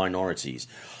bundled with minorities?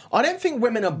 I don't think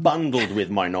women are bundled with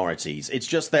minorities. It's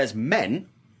just there's men,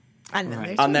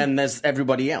 and then there's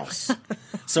everybody else.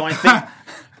 So I think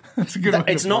That's a good way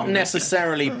to it's not put it.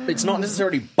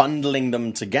 necessarily bundling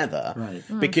them together, Right.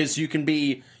 because you can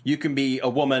be a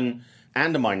woman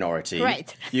and a minority.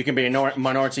 Right. You can be a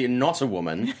minority and not a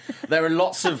woman. There are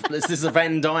lots of this is a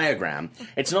Venn diagram.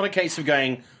 It's not a case of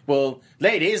going, well,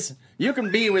 ladies, you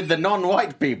can be with the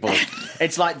non-white people.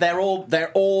 It's like they're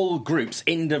all groups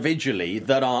individually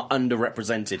that are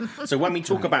underrepresented. So when we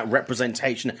talk about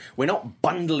representation, we're not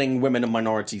bundling women and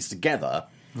minorities together.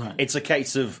 Right. It's a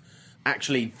case of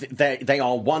actually they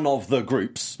are one of the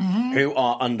groups who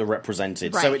are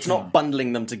underrepresented. So Right. it's not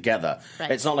bundling them together.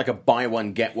 Right. It's not like a buy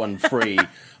one get one free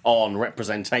on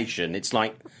representation. It's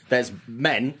like there's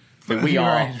men who we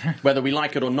are, Right. whether we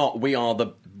like it or not, we are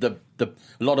the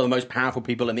a lot of the most powerful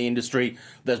people in the industry.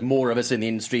 There's more of us in the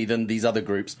industry than these other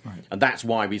groups, and that's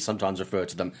why we sometimes refer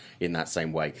to them in that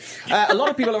same way. A lot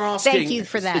of people are asking. Thank you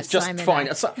for that, It's just Simon. fine.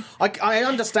 I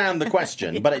understand the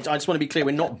question, but I just want to be clear: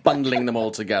 we're not bundling them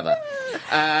all together.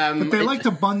 They like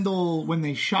to bundle when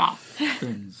they shop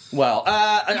things. Well,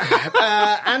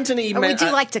 Anthony. But we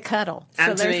do like to cuddle. So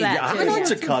Anthony, there's that I too. like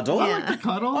to cuddle. I like to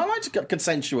cuddle. I like to cuddle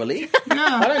consensually.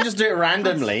 Yeah. I don't just do it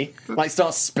randomly, like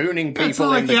start spooning It's people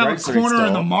not like in the you have a grocery corner store.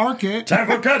 in the market. Time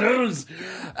for cuddles.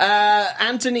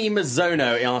 Anthony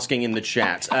Mazzono asking in the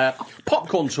chat,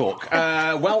 popcorn talk.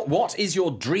 Well, what is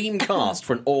your dream cast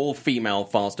for an all-female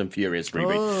Fast and Furious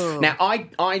reboot? Now,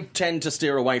 I tend to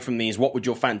steer away from these. What would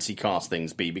your fancy cast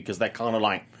things be? Because they're kind of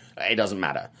like it doesn't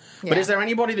matter. But Yeah. is there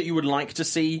anybody that you would like to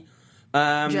see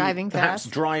Driving perhaps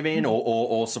fast. drive in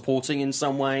or supporting in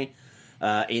some way?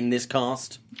 in this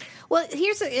cast. Well,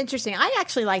 here's the interesting. I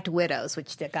actually liked Widows,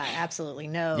 which got absolutely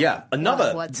no. Yeah,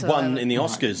 another whatsoever. one in the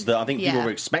Oscars that I think people Yeah.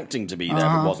 were expecting to be there,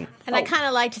 but wasn't. And I kind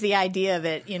of liked the idea of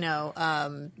it,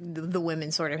 the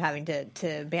women sort of having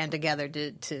to band together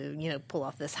to pull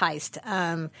off this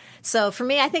heist. So for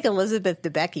me, I think Elizabeth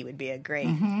Debicki would be a great.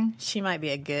 She might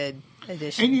be a good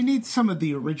addition. And you need some of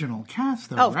the original cast,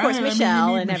 though. Oh, of right? course, I mean, Michelle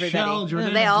you need and everybody. Michelle,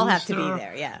 Jordana They all have to be Brewster.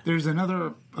 there, yeah. There's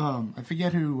another. I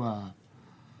forget who.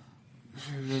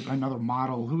 Another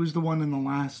model. Who was the one in the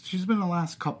last? She's been in the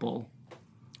last couple.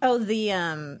 Oh, the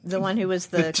one who was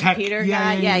the tech- computer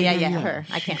guy. Yeah. yeah. Her.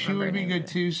 I can't She remember. would her be name. good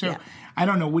too. So Yeah. I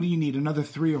don't know. What do you need? Another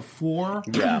 3 or 4?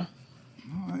 Yeah.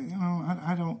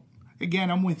 I don't.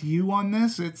 Again, I'm with you on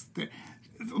this.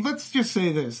 Let's just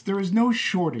say this: there is no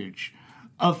shortage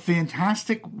of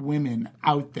fantastic women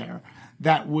out there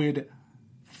that would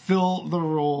fill the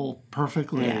role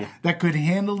perfectly, that could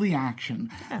handle the action.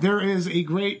 There is a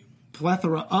great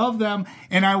plethora of them,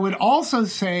 and I would also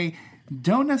say,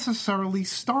 don't necessarily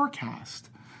star cast.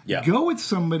 Yeah. Go with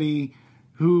somebody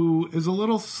who is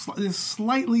is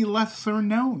slightly lesser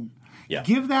known. Yeah.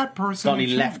 Give that person Slightly a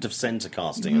chance. left of centre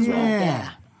casting as well.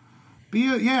 Yeah.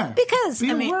 Because,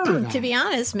 Be I mean, aware of that. to be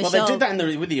honest, Well, Michelle. they did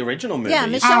that with the original movie. Yeah,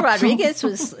 Michelle Absolutely. Rodriguez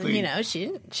was,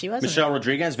 she wasn't. Michelle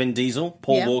Rodriguez, Vin Diesel,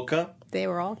 Paul Yeah. Walker. They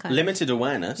were all kind Limited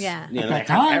awareness. Yeah. You know, At they that had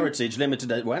time. heritage, limited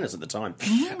awareness at the time.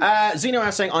 Zeno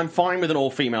was saying, I'm fine with an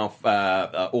all-female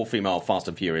Fast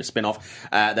and Furious spin-off.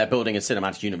 They're building a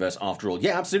cinematic universe after all.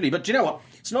 Yeah, absolutely. But do you know what?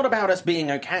 It's not about us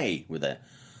being okay with it.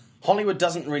 Hollywood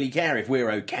doesn't really care if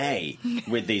we're okay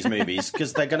with these movies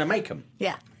because they're going to make them.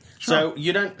 Yeah. So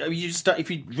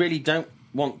if you really don't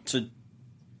want to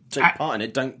take part in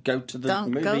it, don't go to the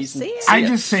Don't go movies. see it. I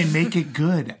just say make it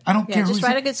good. I don't Yeah, care just who's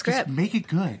write in- a good script. Just make it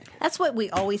good. That's what we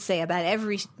always say about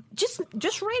every. Just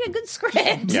write a good script.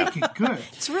 Yeah. Make it good.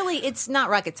 It's not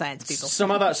rocket science, people. Some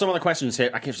other questions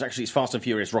here. Actually, it's Fast and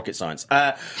Furious rocket science.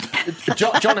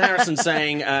 John Harrison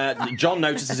saying John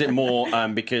notices it more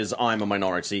because I'm a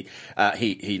minority.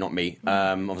 He, not me.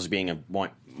 Obviously, being a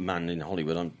white man in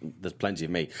Hollywood, there's plenty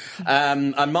of me.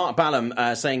 And Mark Ballum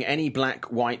saying any black,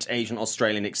 white, Asian,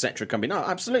 Australian, etc. can be. No,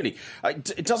 absolutely.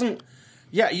 It doesn't.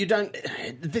 Yeah, you don't.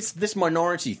 This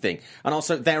minority thing, and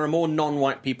also there are more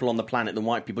non-white people on the planet than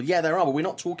white people. Yeah, there are, but we're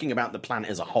not talking about the planet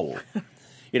as a whole.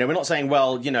 We're not saying,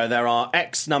 well, there are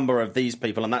X number of these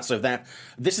people, and that's so there.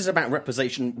 This is about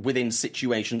representation within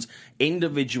situations,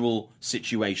 individual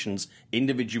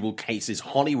cases.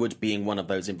 Hollywood being one of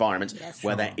those environments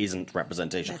where there isn't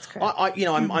representation. That's correct.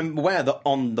 I'm aware that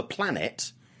on the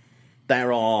planet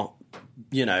there are,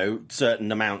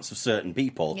 certain amounts of certain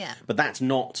people. Yeah. But that's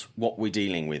not what we're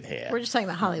dealing with here. We're just talking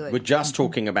about Hollywood. We're just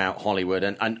talking about Hollywood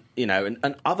and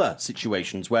other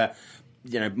situations where,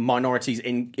 minorities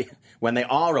when they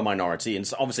are a minority. And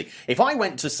so obviously, if I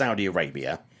went to Saudi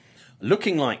Arabia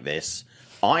looking like this,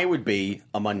 I would be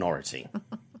a minority.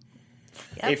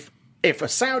 Yep. If a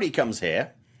Saudi comes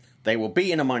here, they will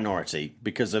be in a minority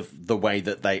because of the way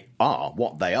that they are,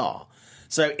 what they are.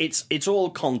 So it's all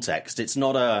context. It's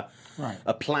not a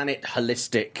planet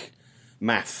holistic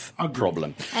math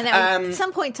problem. And at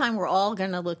some point in time, we're all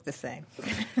going to look the same.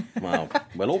 Well,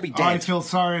 we'll all be dead. I feel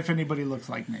sorry if anybody looks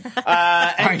like me.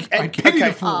 I pity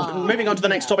the fool. Moving on to the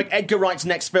next topic. Edgar Wright's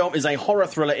next film is a horror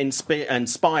thriller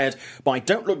inspired by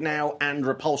Don't Look Now and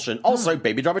Repulsion. Also,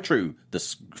 Baby Driver True. The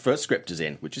first script is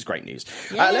in, which is great news.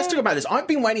 Let's talk about this. I've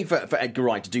been waiting for Edgar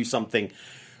Wright to do something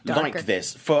Darker. like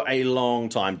this for a long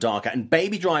time, darker. And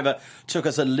Baby Driver took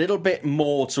us a little bit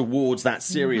more towards that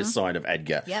serious side of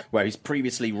Edgar, where he's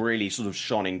previously really sort of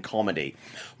shone in comedy.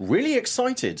 Really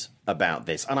excited about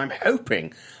this, and I'm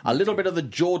hoping a little bit of the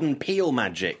Jordan Peele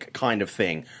magic kind of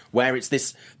thing, where it's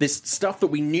this stuff that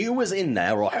we knew was in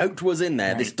there or hoped was in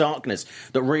there, this darkness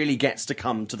that really gets to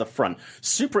come to the front.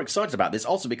 Super excited about this,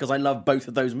 also because I love both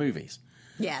of those movies.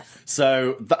 Yes.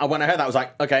 So when I heard that, I was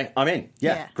like, okay, I'm in.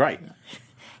 Yeah. Great.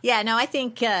 Yeah, no, I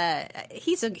think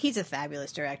he's a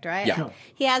fabulous director. Yeah.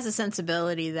 He has a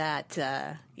sensibility that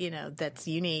that's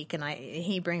unique, and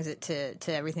he brings it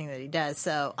to everything that he does.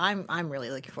 So I'm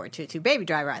really looking forward to it too. Baby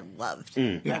Driver, I loved.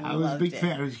 Yeah, I was a big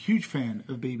fan. I was a huge fan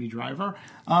of Baby Driver,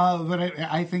 but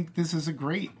I think this is a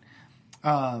great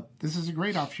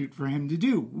offshoot for him to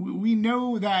do. We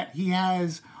know that he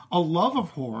has a love of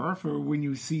horror for when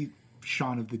you see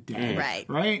Shaun of the Dead,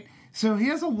 right? So he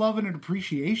has a love and an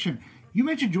appreciation. You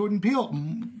mentioned Jordan Peele.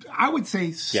 I would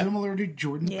say similar to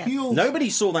Jordan Peele. Nobody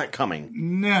saw that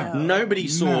coming. No. Nobody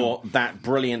saw that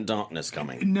brilliant darkness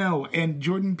coming. No, and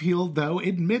Jordan Peele, though,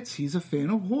 admits he's a fan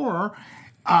of horror.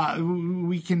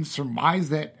 We can surmise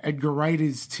that Edgar Wright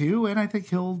is too, and I think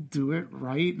he'll do it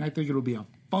right, and I think it'll be a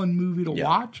fun movie to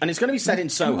watch. And it's going to be set in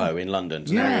Soho in London.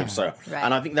 It's an area of Soho. Right.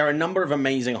 And I think there are a number of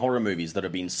amazing horror movies that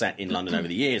have been set in London over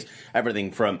the years.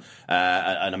 Everything from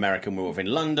An American Werewolf in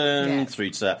London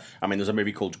through to, there's a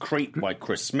movie called Creep by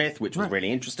Chris Smith, which was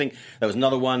really interesting. There was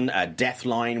another one,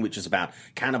 Deathline, which is about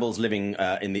cannibals living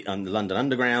in the London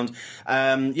Underground.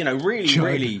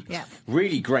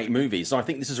 Really great movies. So I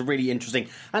think this is a really interesting.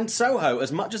 And Soho,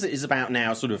 as much as it is about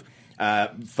now sort of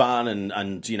fun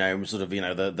and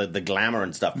the glamour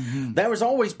and stuff. There has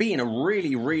always been a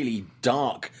really, really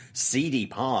dark, seedy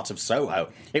part of Soho.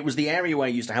 It was the area where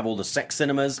you used to have all the sex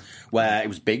cinemas, where it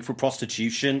was big for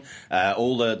prostitution.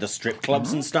 All the strip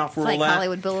clubs and stuff were it's all like there.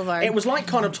 Hollywood Boulevard. It was like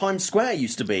kind of Times Square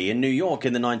used to be in New York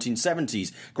in the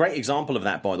 1970s. Great example of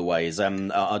that, by the way, is I don't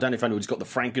know if anybody's got the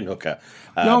Frankenhooker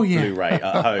Blu-ray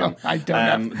at home. I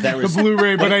don't have the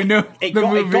Blu-ray, but I know it the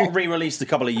movie. It got re-released a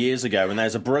couple of years ago, and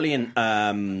there's a brilliant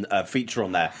feature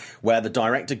on there where the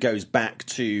director goes back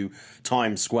to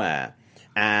Times Square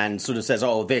and sort of says,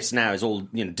 "Oh, this now is all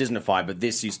Disneyfied, but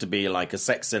this used to be like a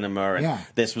sex cinema, and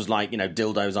this was like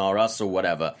dildos are us or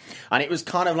whatever." And it was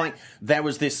kind of like there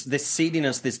was this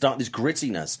seediness, this dark, this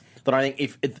grittiness that I think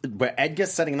if where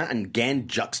Edgar's setting that and again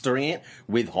juxtaposing it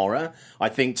with horror, I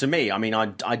think to me,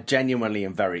 I genuinely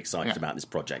am very excited about this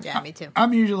project. Yeah, me too.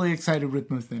 I'm usually excited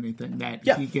with most anything that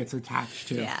he gets attached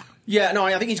to. Yeah. Yeah, no,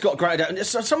 I think he's got great.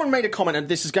 Someone made a comment, and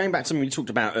this is going back to something we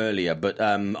talked about earlier, but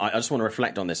I just want to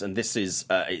reflect on this, and this is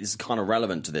kind of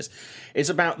relevant to this. It's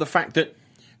about the fact that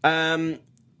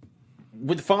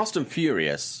with Fast and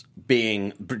Furious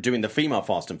doing the female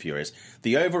Fast and Furious,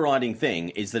 the overriding thing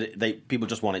is that people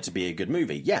just want it to be a good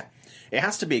movie. Yeah, it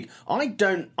has to be. I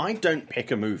don't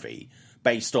pick a movie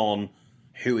based on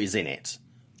who is in it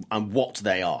and what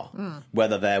they are,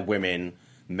 whether they're women,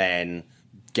 men,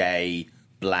 gay,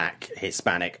 Black,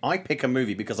 Hispanic. I pick a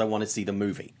movie because I want to see the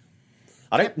movie.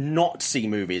 I don't not see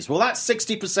movies. Well, that's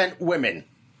 60% women.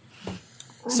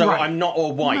 So I'm not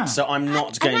all white, so I'm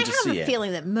not going to see it. I have a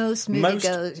feeling that most movies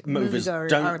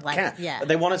don't like care. Yeah.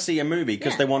 They want to see a movie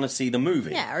because they want to see the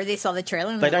movie. Yeah, or they saw the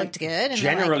trailer and it looked good. And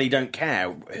generally don't care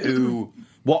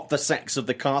what the sex of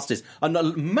the cast is.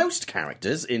 And most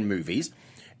characters in movies,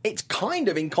 it's kind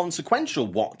of inconsequential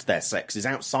what their sex is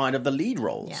outside of the lead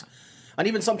roles. Yeah. And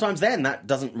even sometimes then, that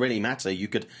doesn't really matter. You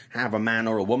could have a man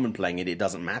or a woman playing it; it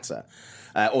doesn't matter,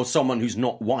 or someone who's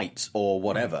not white or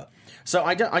whatever. So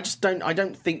I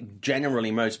don't think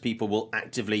generally most people will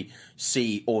actively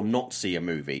see or not see a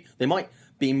movie. They might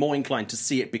be more inclined to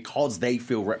see it because they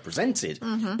feel represented.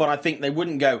 But I think they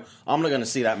wouldn't go, "I'm not going to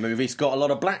see that movie. It's got a lot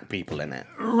of black people in it."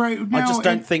 Right. I just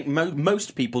don't think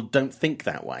most people don't think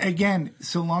that way. Again,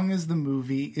 so long as the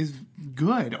movie is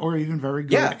good or even very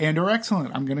good and or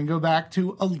excellent, I'm going to go back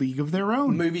to A League of Their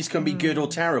Own. Movies can be good or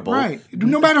terrible, right?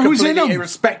 No matter who's in them,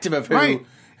 irrespective of who. Right.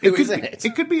 Who is in it.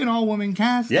 It could be an all-woman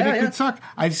cast. Yeah, and it could suck.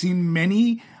 I've seen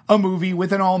many a movie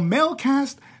with an all-male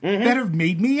cast that have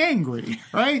made me angry.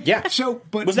 Right? Yeah. So,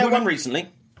 but was there one recently?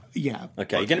 Yeah.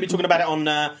 Okay, you're going to be talking about it on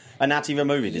a Nativa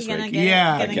movie this week.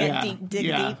 Dig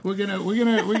deep. We're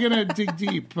gonna dig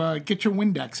deep. Get your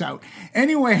Windex out.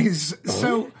 Anyways,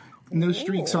 so no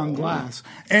streaks on glass.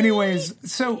 Anyways,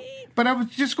 so but I was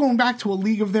just going back to A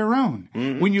League of Their Own.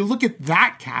 When you look at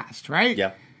that cast, right?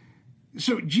 Yeah.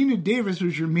 So Gina Davis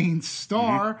was your main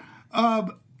star.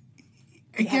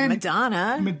 Again,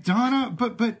 Madonna,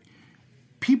 but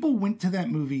people went to that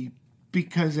movie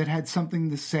because it had something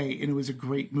to say and it was a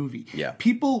great movie. Yeah.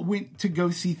 People went to go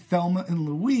see Thelma and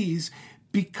Louise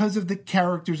because of the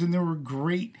characters, and there were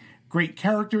great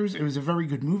characters. It was a very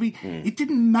good movie. It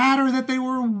didn't matter that they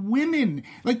were women.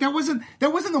 Like that wasn't the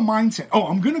mindset. Oh,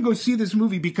 I'm going to go see this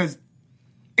movie because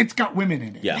it's got women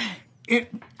in it. Yeah.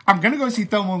 I'm going to go see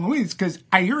Thelma and Louise because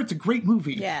I hear it's a great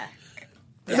movie. Yeah.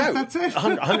 No, that's it.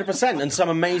 100%. And some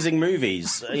amazing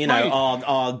movies, can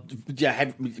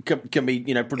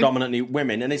be, predominantly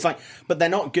women. And it's like, but they're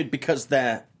not good because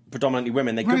they're predominantly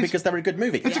women. They're good because they're a good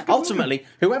movie. Ultimately,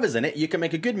 whoever's in it, you can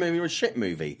make a good movie or a shit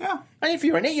movie. Yeah. And if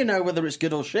you're in it, you know whether it's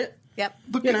good or shit. Yep.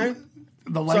 Look,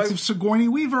 the likes of Sigourney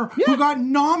Weaver, who got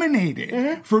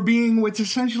nominated for being what's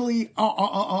essentially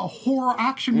a horror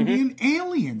action movie in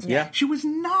Aliens. Yeah. She was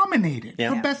nominated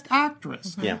for Best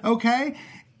Actress. Yeah. Okay?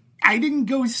 I didn't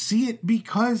go see it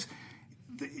because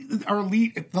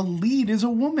the lead is a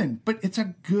woman, but it's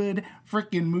a good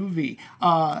freaking movie.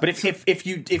 But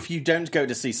if you don't go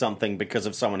to see something because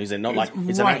of someone who's in, not like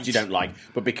it's an actor you don't like,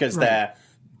 but because they're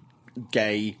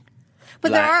gay. But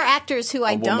Black, there are actors who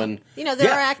I don't. There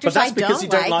are actors I don't like. But that's because you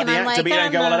don't like the actor, but you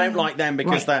don't go, well, I don't like them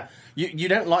because they're You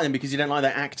don't like them because you don't like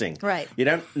their acting. Right. You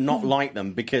don't not like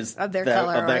them because Of their they're-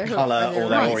 colour of their or colour their or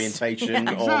their race. orientation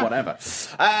Yeah. or whatever.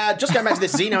 Just going back to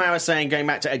this, Zeno Hour saying, going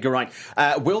back to Edgar Wright,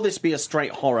 will this be a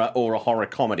straight horror or a horror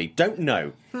comedy? Don't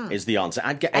know is the answer.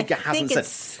 Edgar hasn't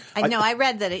said. I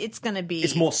read that it's going to be.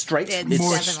 It's more straight. It's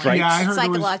definitely straight. Yeah, I heard it was-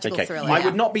 psychological Okay. thriller. I yeah.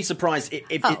 would not be surprised if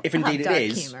it'll indeed have it dark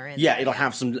is. humour in Yeah, there, it'll yeah.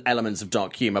 have some elements of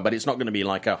dark humour, but it's not going to be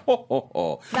like a ho ho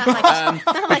ho. Not like,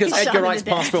 not like Because a Shaun Edgar of the Wright's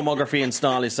Dead. past filmography and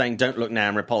style is saying, "Don't look now,"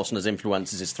 and repulsion as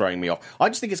influences is throwing me off. I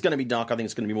just think it's going to be dark. I think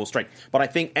it's going to be more straight. But I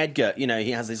think Edgar,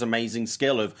 he has this amazing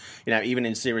skill of, even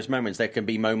in serious moments, there can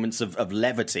be moments of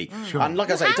levity. And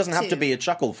like I say, it have doesn't have to to. be a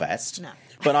chuckle fest. No.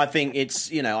 But I think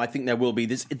it's, I think there will be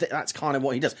this. That's kind of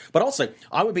what he does. But also,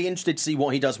 I would be interested to see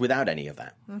what he does without any of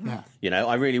that. Yeah.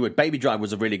 I really would. Baby Drive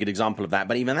was a really good example of that.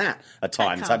 But even that, at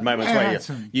times, had moments Yeah, where that's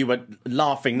some you were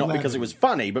laughing not because levity. it was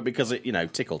funny, but because it,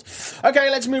 tickled. Okay,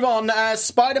 let's move on.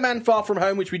 Spider-Man: Far From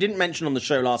Home, which we didn't mention on the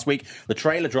show last week. The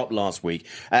trailer dropped last week.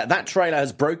 That trailer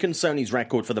has broken Sony's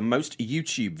record for the most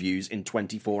YouTube views in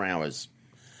 24 hours.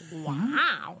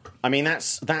 Wow. I mean,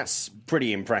 that's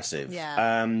pretty impressive.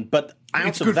 Yeah. But out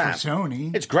It's of good for that,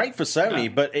 Sony. it's great for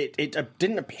Sony. But it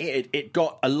didn't appear. It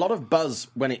got a lot of buzz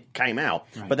when it came out,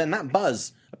 but then that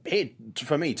buzz appeared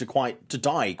for me to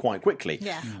die quite quickly.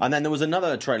 Yeah. And then there was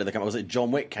another trailer that came out. Was it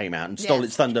John Wick came out and stole Yes.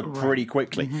 its thunder pretty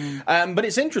quickly? But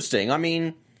it's interesting. I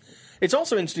mean, it's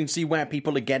also interesting to see where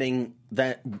people are getting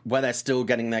where they're still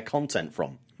getting their content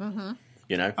from.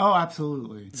 Oh,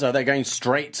 absolutely. So they're going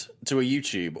straight to a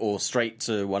YouTube or straight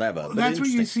to whatever. But That's what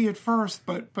you interesting. see at first,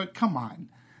 but come on.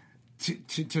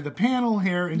 To the panel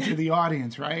here and to the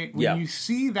audience, right? When Yeah. you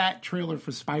see that trailer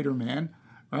for Spider-Man,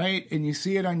 right, and you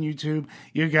see it on YouTube,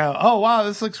 you go, oh, wow,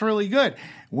 this looks really good.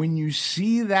 When you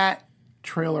see that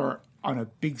trailer on a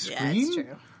big Yeah, screen, it's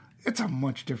true. it's a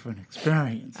much different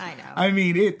experience. I know. I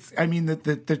mean,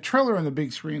 the trailer on the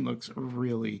big screen looks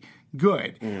really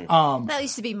good. That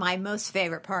used to be my most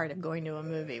favorite part of going to a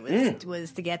movie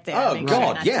was to get there. Oh, and make God,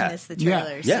 sure not yeah. to miss the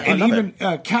trailers. Yeah. I And love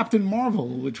even Captain Marvel,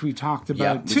 which we talked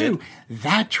about we too.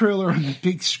 That trailer on the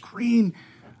big screen,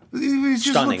 it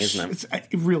just Stunning, looks, isn't it?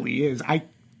 It really is.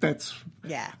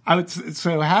 Yeah. I would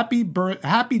so happy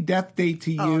Death Day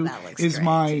to Oh, you that looks is great,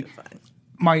 my too.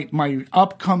 Fun. my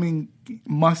upcoming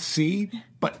must see,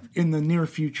 but in the near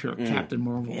future, Captain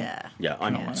Marvel. Yeah. Yeah,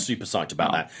 I'm super psyched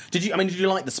about that. Did you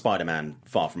like the Spider-Man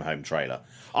Far From Home trailer?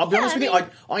 I'll be honest with you,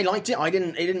 I liked it. It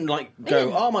didn't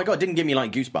go, oh my god, it didn't give me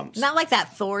like goosebumps. Not like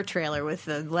that Thor trailer with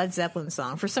the Led Zeppelin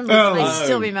song. For some reason, I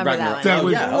still remember Ragnarok. that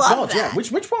one. That was- yeah, Love oh god, that. yeah.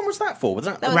 Which one was that for? Was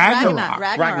that, That was Ragnarok.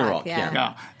 Ragnarok.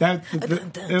 yeah. Yeah,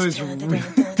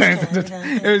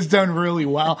 it was done really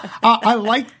well. I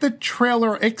liked the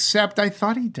trailer, except I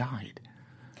thought he died.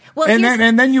 Well, And here's-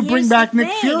 then you bring here's back the Nick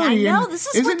thing. Fury. I know, and this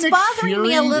is isn't what's Nick bothering me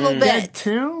a Fury little dead bit.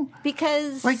 too.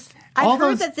 Because Like, all I've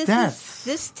heard those that deaths.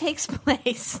 this takes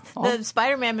place. The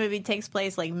Spider-Man movie takes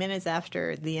place like minutes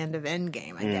after the end of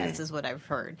Endgame. I guess is what I've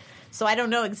heard. So I don't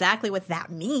know exactly what that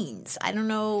means. I don't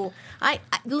know.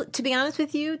 To be honest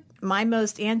with you, my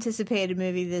most anticipated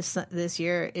movie this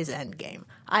year is Endgame.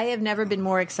 I have never been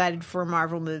more excited for a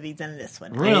Marvel movie than this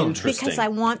one. Really? Interesting. Because I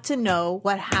want to know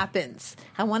what happens.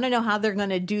 I want to know how they're going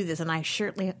to do this, and I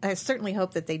certainly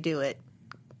hope that they do it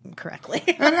correctly.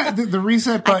 And the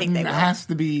reset I think button they will. has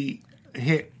to be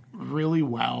hit really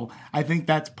well. I think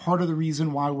that's part of the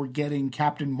reason why we're getting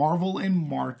Captain Marvel in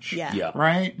March. Yeah.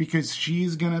 Right? Because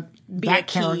she's going to, Be a that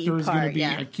key character is going to part, be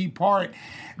yeah. a key part.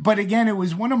 But again, it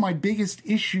was one of my biggest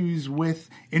issues with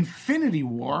Infinity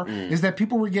War is that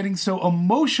people were getting so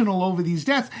emotional over these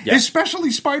deaths, Yeah.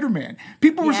 especially Spider-Man.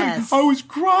 People were Yes. saying, I was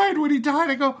crying when he died.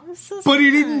 I go, so but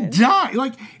he sad. didn't die.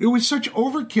 Like, it was such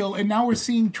overkill, and now we're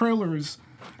seeing trailers.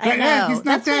 I know. Yeah, he's not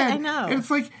That's what dead. I know. And it's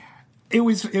like it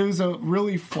was a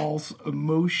really false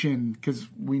emotion because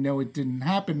we know it didn't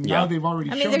happen. Yeah. Now they've already.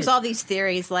 I mean, shown there's it. all these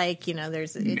theories, like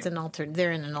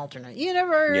they're in an alternate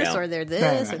universe, Yeah. or they're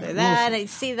this, Yeah. or they're We'll that. see. I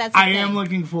see that's. The I thing. am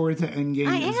looking forward to Endgame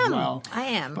I as am. well. I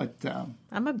am. But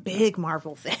I'm a big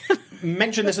Marvel fan.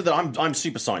 Mention this that I'm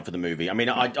super psyched for the movie. I mean,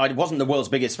 I wasn't the world's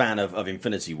biggest fan of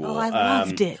Infinity War. Oh, I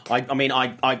loved it.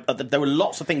 There were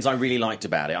lots of things I really liked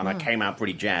about it, and Hmm. I came out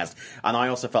pretty jazzed. And I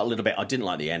also felt a little bit I didn't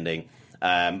like the ending.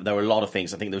 There were a lot of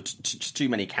things. I think there were too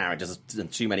many characters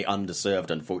and too many underserved,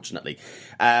 unfortunately.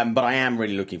 But I am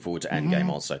really looking forward to Endgame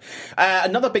also.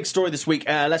 Another big story this week.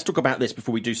 Let's talk about this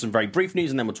before we do some very brief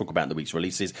news, and then we'll talk about the week's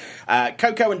releases.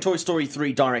 Coco and Toy Story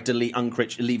 3 director Lee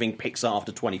Unkrich leaving Pixar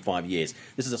after 25 years.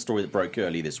 This is a story that broke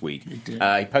early this week.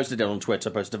 He posted it on Twitter,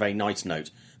 posted a very nice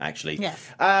note, actually. Yes.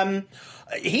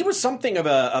 He was something of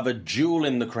a jewel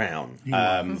in the crown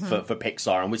for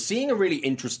Pixar, and we're seeing a really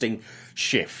interesting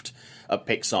shift at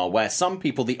Pixar, where some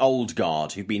people, the old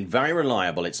guard, who've been very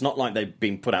reliable, it's not like they've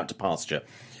been put out to pasture.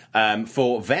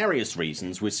 For various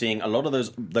reasons, we're seeing a lot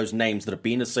of those names that have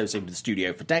been associated with the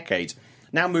studio for decades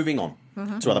now moving on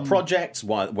to other projects,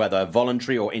 whether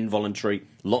voluntary or involuntary,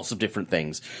 lots of different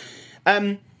things.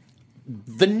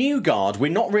 The new guard,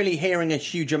 we're not really hearing a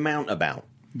huge amount about.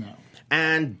 No.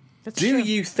 And That's do true.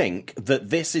 you think that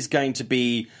this is going to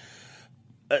be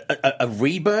a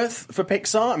rebirth for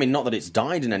Pixar? I mean, not that it's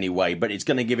died in any way, but it's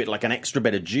going to give it like an extra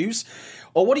bit of juice?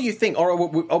 Or what do you think? Or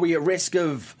are we at risk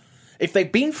of... If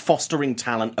they've been fostering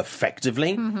talent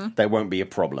effectively, there won't be a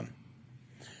problem.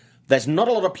 There's not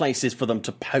a lot of places for them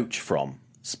to poach from,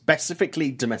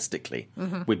 specifically domestically,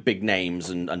 with big names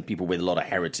and people with a lot of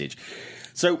heritage.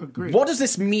 So what does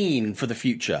this mean for the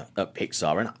future at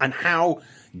Pixar, and how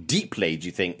deeply do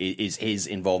you think is his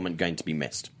involvement going to be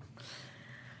missed?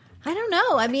 I don't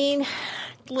know. I mean,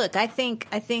 look, I think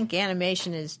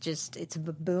animation is just it's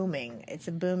booming. It's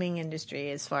a booming industry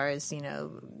as far as, you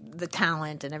know, the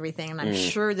talent and everything. And I'm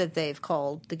sure that they've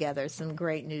called together some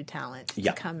great new talent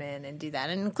to come in and do that.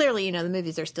 And clearly, you know, the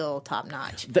movies are still top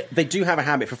notch. They do have a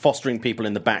habit for fostering people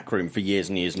in the back room for years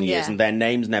and years and years, and their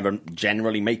names never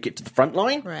generally make it to the front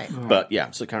line. Right. But yeah,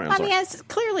 so carry on. I mean,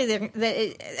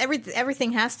 clearly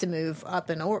everything has to move up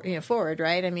and forward,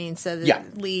 right? I mean, so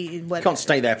the Can't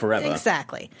stay there forever.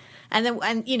 Exactly. And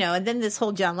then this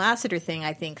whole John Lasseter thing,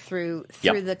 I think, threw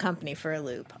the company for a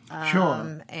loop.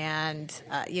 Sure. And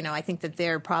I think that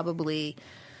they're probably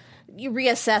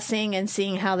reassessing and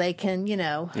seeing how they can,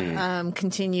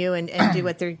 continue and do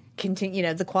what they're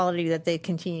the quality that they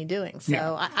continue doing.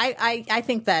 So I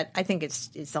think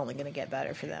it's only going to get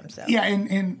better for them. So yeah,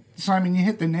 and Simon, you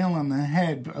hit the nail on the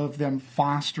head of them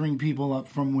fostering people up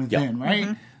from within, right?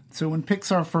 Mm-hmm. So when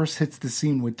Pixar first hits the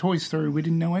scene with Toy Story, we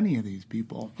didn't know any of these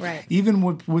people. Right. Even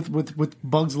with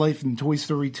Bug's Life and Toy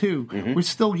Story 2, we're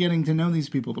still getting to know these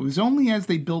people. It was only as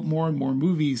they built more and more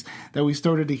movies that we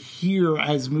started to hear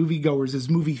as moviegoers, as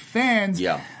movie fans,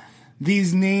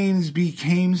 these names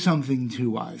became something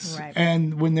to us. Right.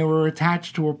 And when they were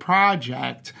attached to a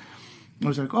project, I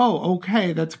was like, oh,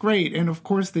 okay, that's great. And of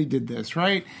course they did this,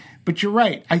 right? But you're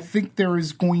right. I think there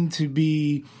is going to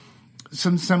be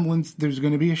some semblance. There's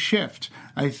going to be a shift.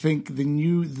 I think the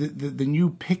new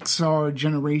Pixar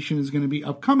generation is going to be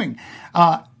upcoming.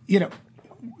 Lots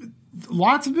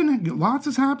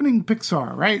is happening in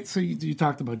Pixar, right? So you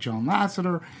talked about John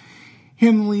Lasseter,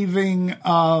 him leaving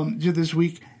this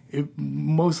week. It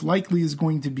most likely is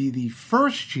going to be the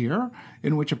first year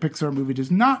in which a Pixar movie does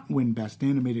not win Best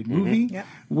Animated Movie,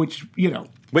 which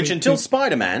until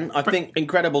Spider-Man, I think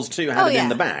Incredibles 2 had it in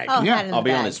the bag. Oh, yeah, had I'll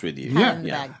be honest with you. Had it in the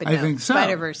bag, but I think so.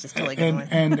 Spider-Verse is still a good one.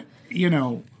 And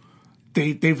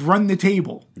they've run the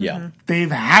table. Yeah. They've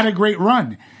had a great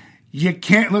run. You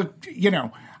can't look,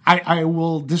 I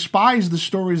will despise the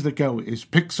stories that go, is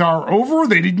Pixar over?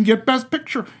 They didn't get Best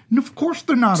Picture. And of course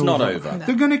they're not over. Not over.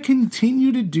 They're going to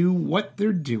continue to do what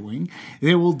they're doing.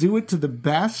 They will do it to the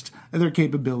best of their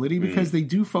capability because they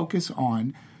do focus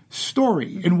on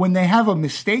story. And when they have a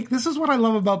mistake, this is what I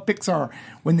love about Pixar.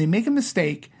 When they make a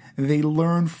mistake, they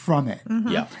learn from it.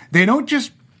 Yeah. They don't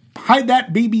just hide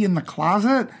that baby in the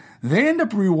closet. They end up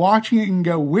rewatching it and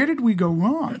go, where did we go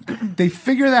wrong? They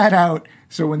figure that out,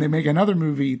 so when they make another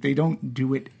movie, they don't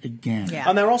do it again. Yeah.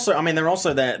 And they're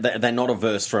not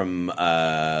averse from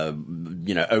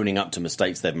owning up to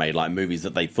mistakes they've made, like movies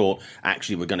that they thought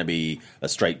actually were going to be a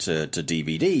straight to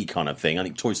DVD kind of thing. I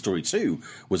think Toy Story 2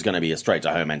 was going to be a straight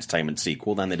to home entertainment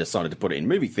sequel. Then they decided to put it in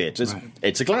movie theaters. Right.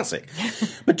 It's a classic.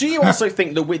 But do you also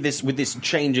think that with this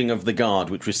changing of the guard,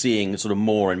 which we're seeing sort of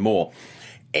more and more,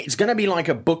 it's going to be like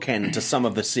a bookend to some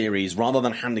of the series rather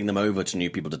than handing them over to new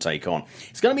people to take on.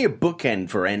 It's going to be a bookend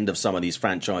for end of some of these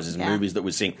franchises and movies that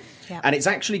we're seeing. Yeah. And it's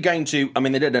actually going to... I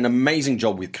mean, they did an amazing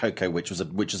job with Coco, which is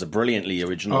a brilliantly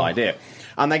original idea.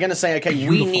 And they're going to say, okay,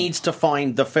 beautiful. We need to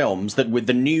find the films that with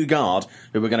the new guard,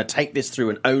 who are going to take this through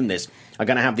and own this, are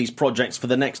going to have these projects for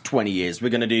the next 20 years. We're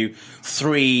going to do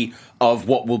 3 of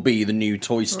what will be the new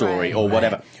Toy Story or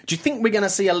whatever. Do you think we're going to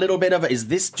see a little bit of it?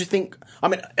 Do you think... I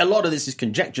mean, a lot of this is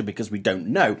conjecture because we don't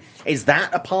know. Is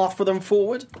that a path for them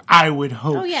forward? I would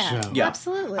hope so. Yeah,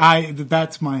 absolutely.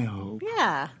 That's my hope.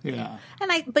 Yeah. Yeah.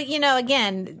 But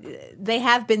again, they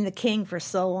have been the king for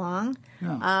so long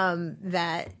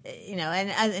that,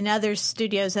 and other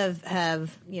studios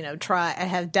have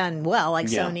done well, like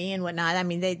Sony and whatnot. I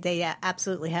mean, they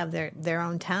absolutely have their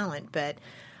own talent, but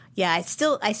yeah, I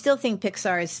still think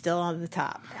Pixar is still on the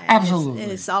top. Absolutely.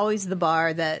 It's always the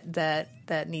bar that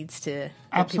needs to,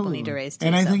 that people need to raise to.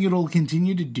 And I think it'll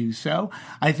continue to do so.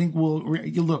 I think we'll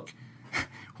look.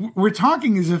 we're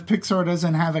talking as if Pixar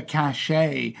doesn't have a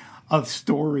cachet of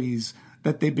stories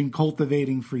that they've been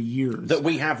cultivating for years. That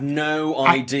we have no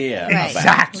idea about.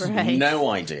 Exactly. Right.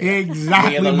 No idea.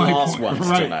 Exactly. We are the my last point. ones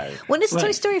Right. to know. When is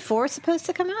Toy Story 4 supposed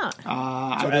to come out?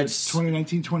 It's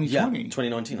 2019, 2020. Yeah,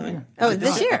 2019, I think. Oh, Is it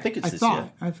this year? I think it's this year.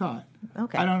 I thought.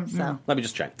 Okay. I don't know. Let me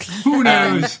just check. Who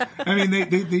knows? I mean,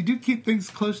 they do keep things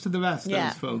close to the vest, Yeah.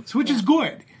 those folks, which is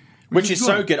good. Which is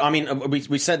so good. I mean,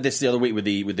 we said this the other week with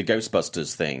the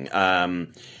Ghostbusters thing.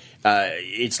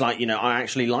 It's like, I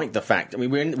actually like the fact. I mean,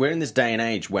 we're in this day and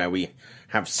age where we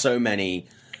have so many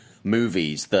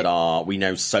movies that we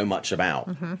know so much about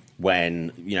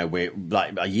when we're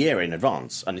like a year in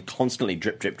advance and it constantly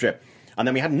drip, drip, drip, and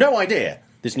then we had no idea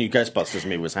this new Ghostbusters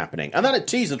movie was happening, and then a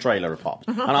teaser trailer popped,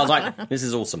 and I was like, "This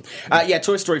is awesome."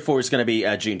 Toy Story 4 is going to be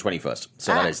June 21st,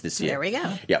 so that is this year. There we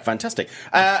go. Yeah, fantastic.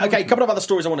 Okay, a couple of other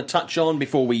stories I want to touch on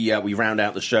before we round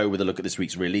out the show with a look at this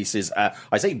week's releases.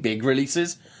 I say big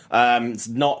releases.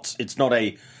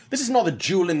 This is not the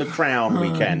jewel in the crown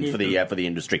weekend for the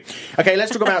industry. Okay,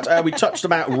 let's talk about. We touched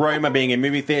about Roma being in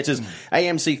movie theaters.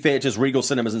 AMC theaters, Regal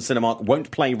Cinemas, and Cinemark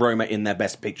won't play Roma in their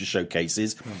Best Picture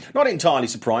showcases. Not entirely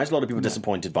surprised. A lot of people are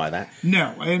disappointed by that.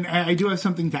 No, and I do have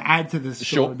something to add to this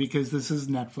story Sure. because this is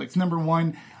Netflix. Number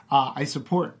one, I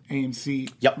support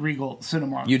AMC, Yep. Regal,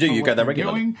 Cinemark. You do. for You what go there they're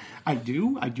regularly. doing. I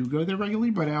do go there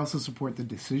regularly, but I also support the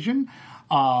decision.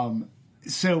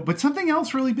 But something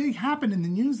else really big happened in the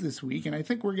news this week, and I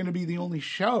think we're going to be the only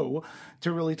show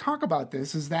to really talk about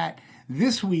this, is that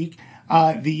this week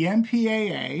the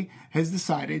MPAA has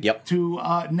decided to,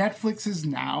 Netflix is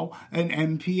now an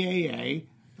MPAA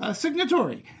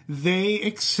signatory. They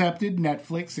accepted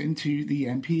Netflix into the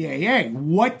MPAA.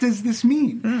 What does this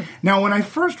mean? Now, when I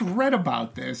first read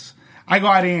about this, I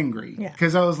got angry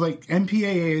because I was like,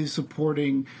 MPAA is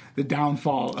supporting the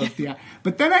downfall of the.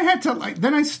 But then I had to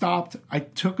then I stopped. I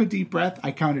took a deep breath.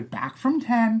 I counted back from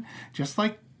 10, just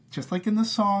like in the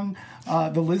song,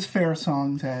 the Liz Phair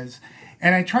song says,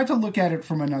 and I tried to look at it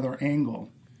from another angle.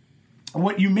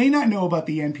 What you may not know about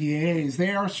the MPAA is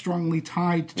they are strongly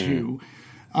tied to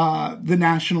the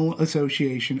National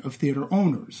Association of Theater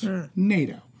Owners,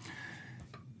 NATO.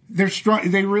 They're strong.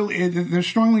 They're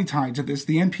strongly tied to this.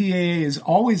 The MPAA is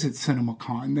always at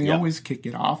CinemaCon. They always kick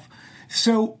it off.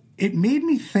 So it made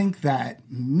me think that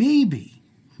maybe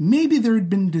there had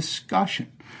been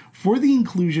discussion for the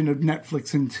inclusion of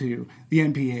Netflix into the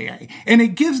MPAA, and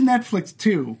it gives Netflix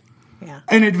too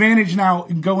an advantage now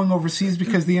in going overseas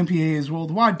because the MPAA is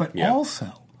worldwide. But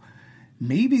also,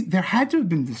 maybe there had to have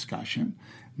been discussion.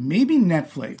 Maybe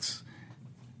Netflix.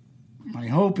 My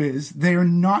hope is they're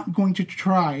not going to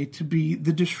try to be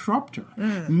the disruptor.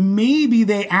 Maybe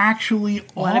they actually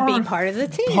Want to be part of the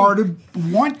team.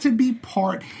 Want to be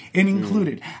part and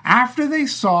included. After they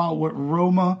saw what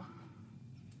Roma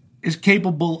is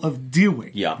capable of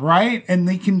doing, right? And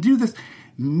they can do this.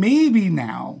 Maybe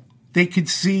now they could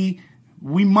see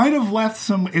we might have left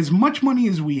as much money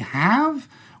as we have.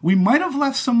 We might have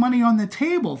left some money on the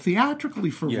table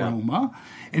theatrically for Roma.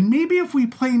 And maybe if we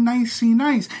play nicey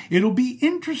nice, it'll be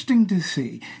interesting to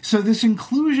see. So this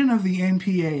inclusion of the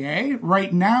MPAA,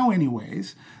 right now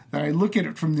anyways, that I look at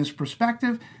it from this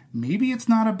perspective, maybe it's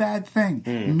not a bad thing.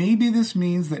 Maybe this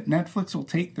means that Netflix will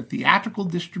take the theatrical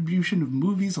distribution of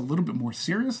movies a little bit more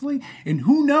seriously. And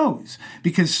who knows?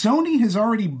 Because Sony has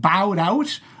already bowed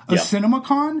out of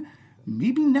CinemaCon,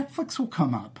 maybe Netflix will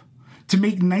come up to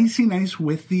make nicey nice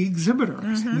with the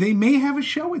exhibitors. They may have a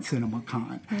show at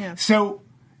CinemaCon. So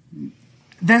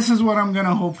this is what I'm going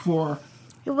to hope for.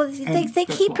 Well, they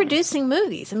keep producing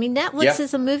movies. I mean, Netflix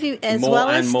is a movie as more well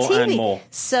and as more TV. and more.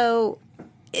 So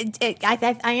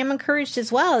I am encouraged as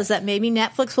well is that maybe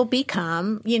Netflix will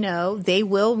become, they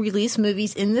will release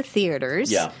movies in the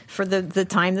theaters for the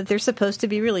time that they're supposed to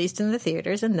be released in the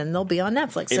theaters, and then they'll be on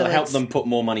Netflix. It'll help them put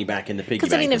more money back in the piggy bank.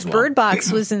 Because, I mean, if as well. Bird Box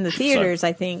was in the theaters,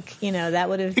 I think, that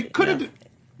would have... It could have,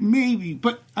 maybe,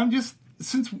 but I'm just,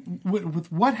 since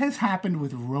with what has happened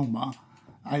with Roma,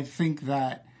 I think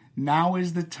that now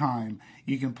is the time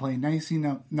you can play nice.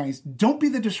 Don't be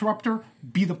the disruptor,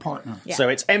 be the partner. So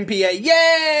it's MPA.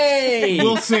 Yay!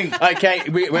 We'll see. Okay,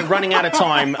 we're running out of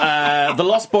time. The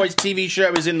Lost Boys TV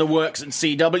show is in the works at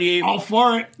CW. All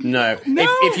for it. No. No,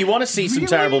 If you want to see some really?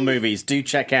 terrible movies, do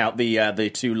check out the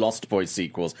two Lost Boys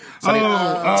sequels.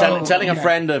 Telling a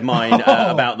friend of mine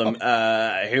about them,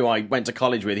 who I went to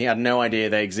college with, he had no idea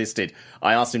they existed.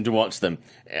 I asked him to watch them.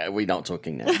 We're not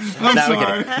talking now. I'm no, sorry.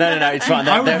 we're kidding. No, it's fine.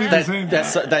 I would be the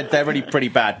same. They're really pretty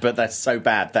bad, but they're so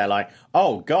bad. They're like,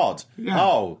 oh, God. Yeah.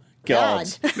 Oh, God.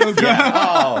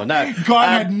 God. Oh, no. God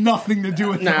had nothing to do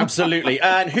with No, it. absolutely.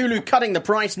 And Hulu cutting the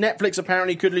price. Netflix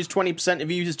apparently could lose 20%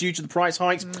 of users due to the price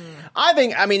hikes. I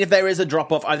mean, if there is a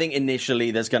drop-off, I think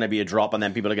initially there's going to be a drop, and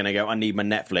then people are going to go, I need my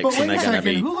Netflix, But and wait they're a going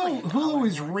to second, be... Hulu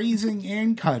is raising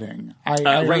and cutting.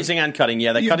 raising and cutting,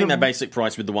 yeah. They're Yeah, cutting the- their basic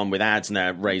price with the one with ads, and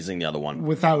they're raising the other one.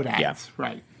 Without ads, Yeah.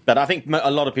 right. But I think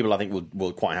a lot of people,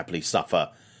 will quite happily suffer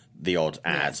the odd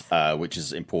ad, which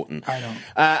is important. I don't.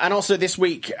 And also this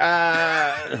week,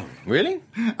 really?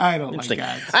 I don't like Interesting.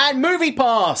 ads. And Movie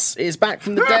Pass is back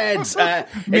from the dead. It's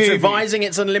Maybe. revising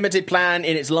its unlimited plan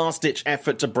in its last-ditch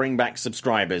effort to bring back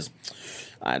subscribers.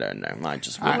 I don't know. I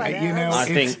just wouldn't. I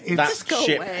think that Just go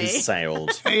ship away. has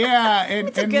sailed. Yeah, and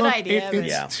It's a and good look, idea, but- it's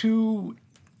Yeah. too.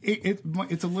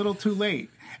 It's a little too late.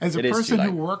 As a It is too person who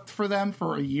late. worked for them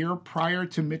for a year prior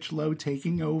to Mitch Lowe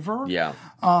taking over, Yeah.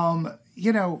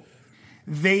 you know,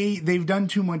 they've done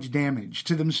too much damage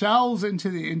to themselves and to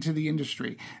the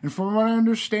industry. And from what I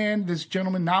understand, this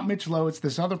gentleman, not Mitch Lowe, it's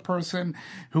this other person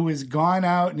who has gone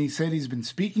out and he said he's been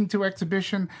speaking to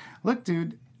Exhibition. Look,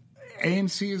 dude,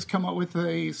 AMC has come up with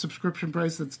a subscription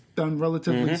price that's done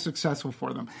relatively successful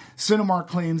for them. Cinemark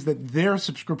claims that their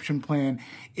subscription plan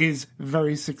is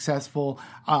very successful.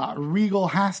 Regal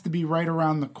has to be right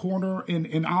around the corner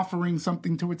in offering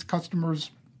something to its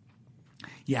customers.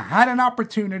 You had an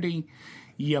opportunity.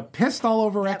 You pissed all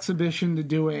over Exhibition to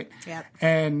do it. Yep.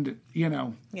 And,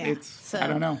 Yeah. it's, I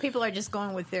don't know. People are just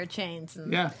going with their chains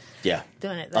and Yeah. Yeah.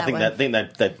 doing it I that way. think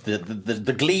that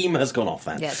the gleam has gone off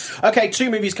then. Yes. Okay,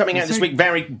 2 movies coming out this week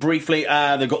very briefly.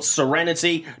 They've got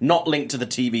Serenity, not linked to the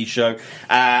TV show,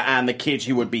 and The Kid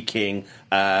Who Would Be King.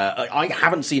 I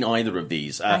haven't seen either of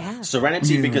these. have.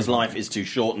 Serenity because life is too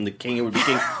short, and The King Who Would Be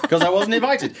King because I wasn't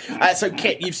invited. So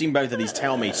Kit, you've seen both of these.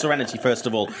 Tell me, Serenity first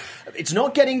of all. It's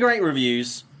not getting great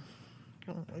reviews.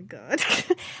 Oh my god!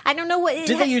 I don't know what.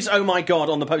 Did they use "Oh my God"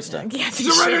 on the poster? Yes,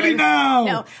 Serenity sure. now!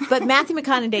 No, but Matthew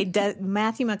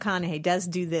McConaughey does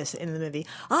do this in the movie.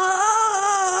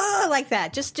 Like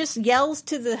that. Just yells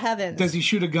to the heavens. Does he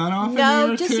shoot a gun off in the No,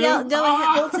 air just too? yell. No,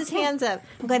 he holds his hands up.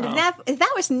 But if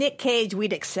that was Nick Cage,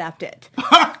 we'd accept it.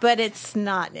 But it's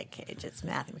not Nick Cage. It's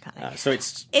Matthew McConaughey. So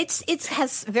it's It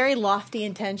has very lofty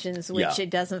intentions, which Yeah. it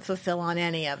doesn't fulfill on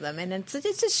any of them, and it's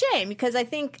a shame because I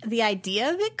think the idea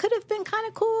of it could have been kind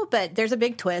of cool, but there's a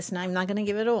big twist, and I'm not going to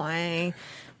give it away.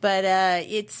 But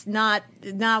it's not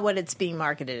what it's being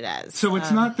marketed as. So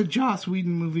it's not the Joss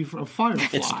Whedon movie for Firefly.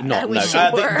 it's I not. No, wish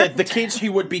it were. the Kids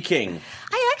Who Would Be King.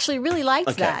 I actually really liked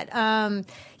Okay. that.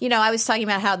 I was talking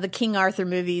about how the King Arthur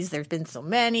movies, there've been so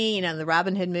many, the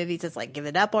Robin Hood movies, it's like, give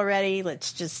it up already. But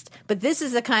this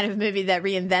is the kind of movie that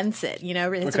reinvents it.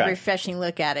 It's a Okay. refreshing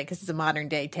look at it because it's a modern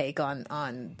day take on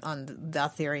the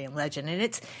Arthurian legend. And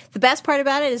it's the best part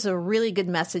about it is a really good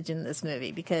message in this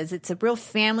movie because it's a real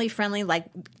family friendly, like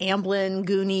Amblin,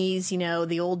 Goonies,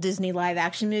 the old Disney live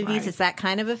action movies. Right. It's that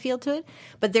kind of a feel to it.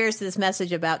 But there's this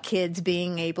message about kids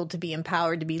being able to be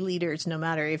empowered to be leaders, no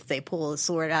matter if they pull a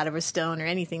sword out of a stone or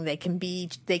anything. They can be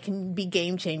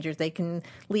game changers. They can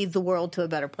lead the world to a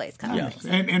better place. Kind of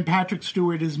thing. And Patrick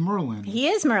Stewart is Merlin. He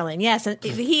is Merlin, yes. And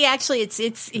he actually,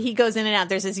 he goes in and out.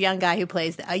 There's this young guy who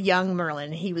plays a young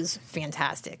Merlin. He was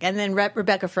fantastic. And then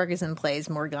Rebecca Ferguson plays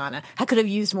Morgana. I could have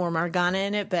used more Morgana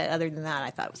in it, but other than that, I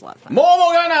thought it was a lot of fun. More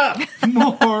Morgana!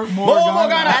 More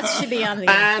Morgana! That should be on the.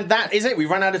 And that is it. We've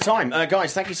run out of time.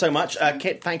 Guys, thank you so much.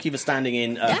 Kit, thank you for standing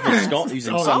in for Scott, who's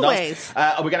in Sundance. Always.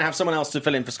 We're going to have someone else to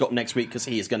fill in for Scott next week because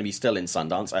he is going to be still in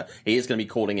Sundance. He is going to be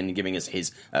calling in and giving us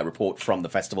his report from the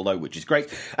festival, though, which is great.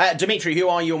 Dimitri, who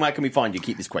are you and where can we find you?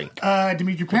 Keep this quick.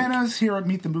 Dimitri Panos here at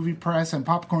Meet the Movie Press and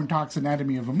Popcorn Talks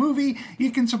Anatomy of a Movie.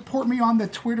 You can support me on the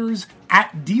Twitters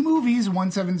at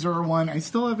DMovies1701. I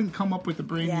still haven't come up with a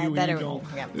brand new handle.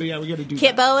 Yeah, we got to do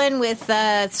Kit that. Bowen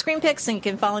with Screen Picks, and you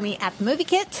can follow me at the Movie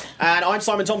Kit. And I'm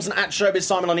Simon Thompson at Showbiz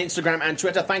Simon on Instagram and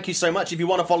Twitter. Thank you so much. If you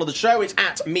want to follow the show, it's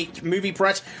at Meet Movie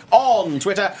Press on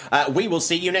Twitter. We will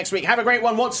see you next week. Have a great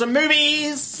one. Watch some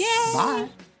movies. Yay! Bye.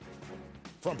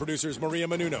 From producers Maria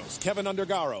Menounos, Kevin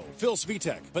Undergaro, Phil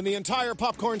Svitek, and the entire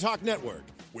Popcorn Talk Network,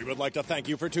 we would like to thank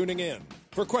you for tuning in.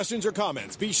 For questions or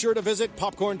comments, be sure to visit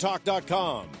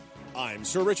popcorntalk.com. I'm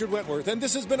Sir Richard Wentworth, and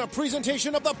this has been a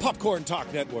presentation of the Popcorn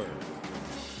Talk Network.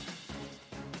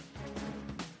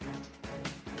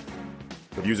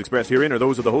 The views expressed herein are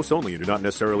those of the hosts only and do not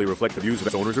necessarily reflect the views of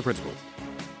its owners or principals.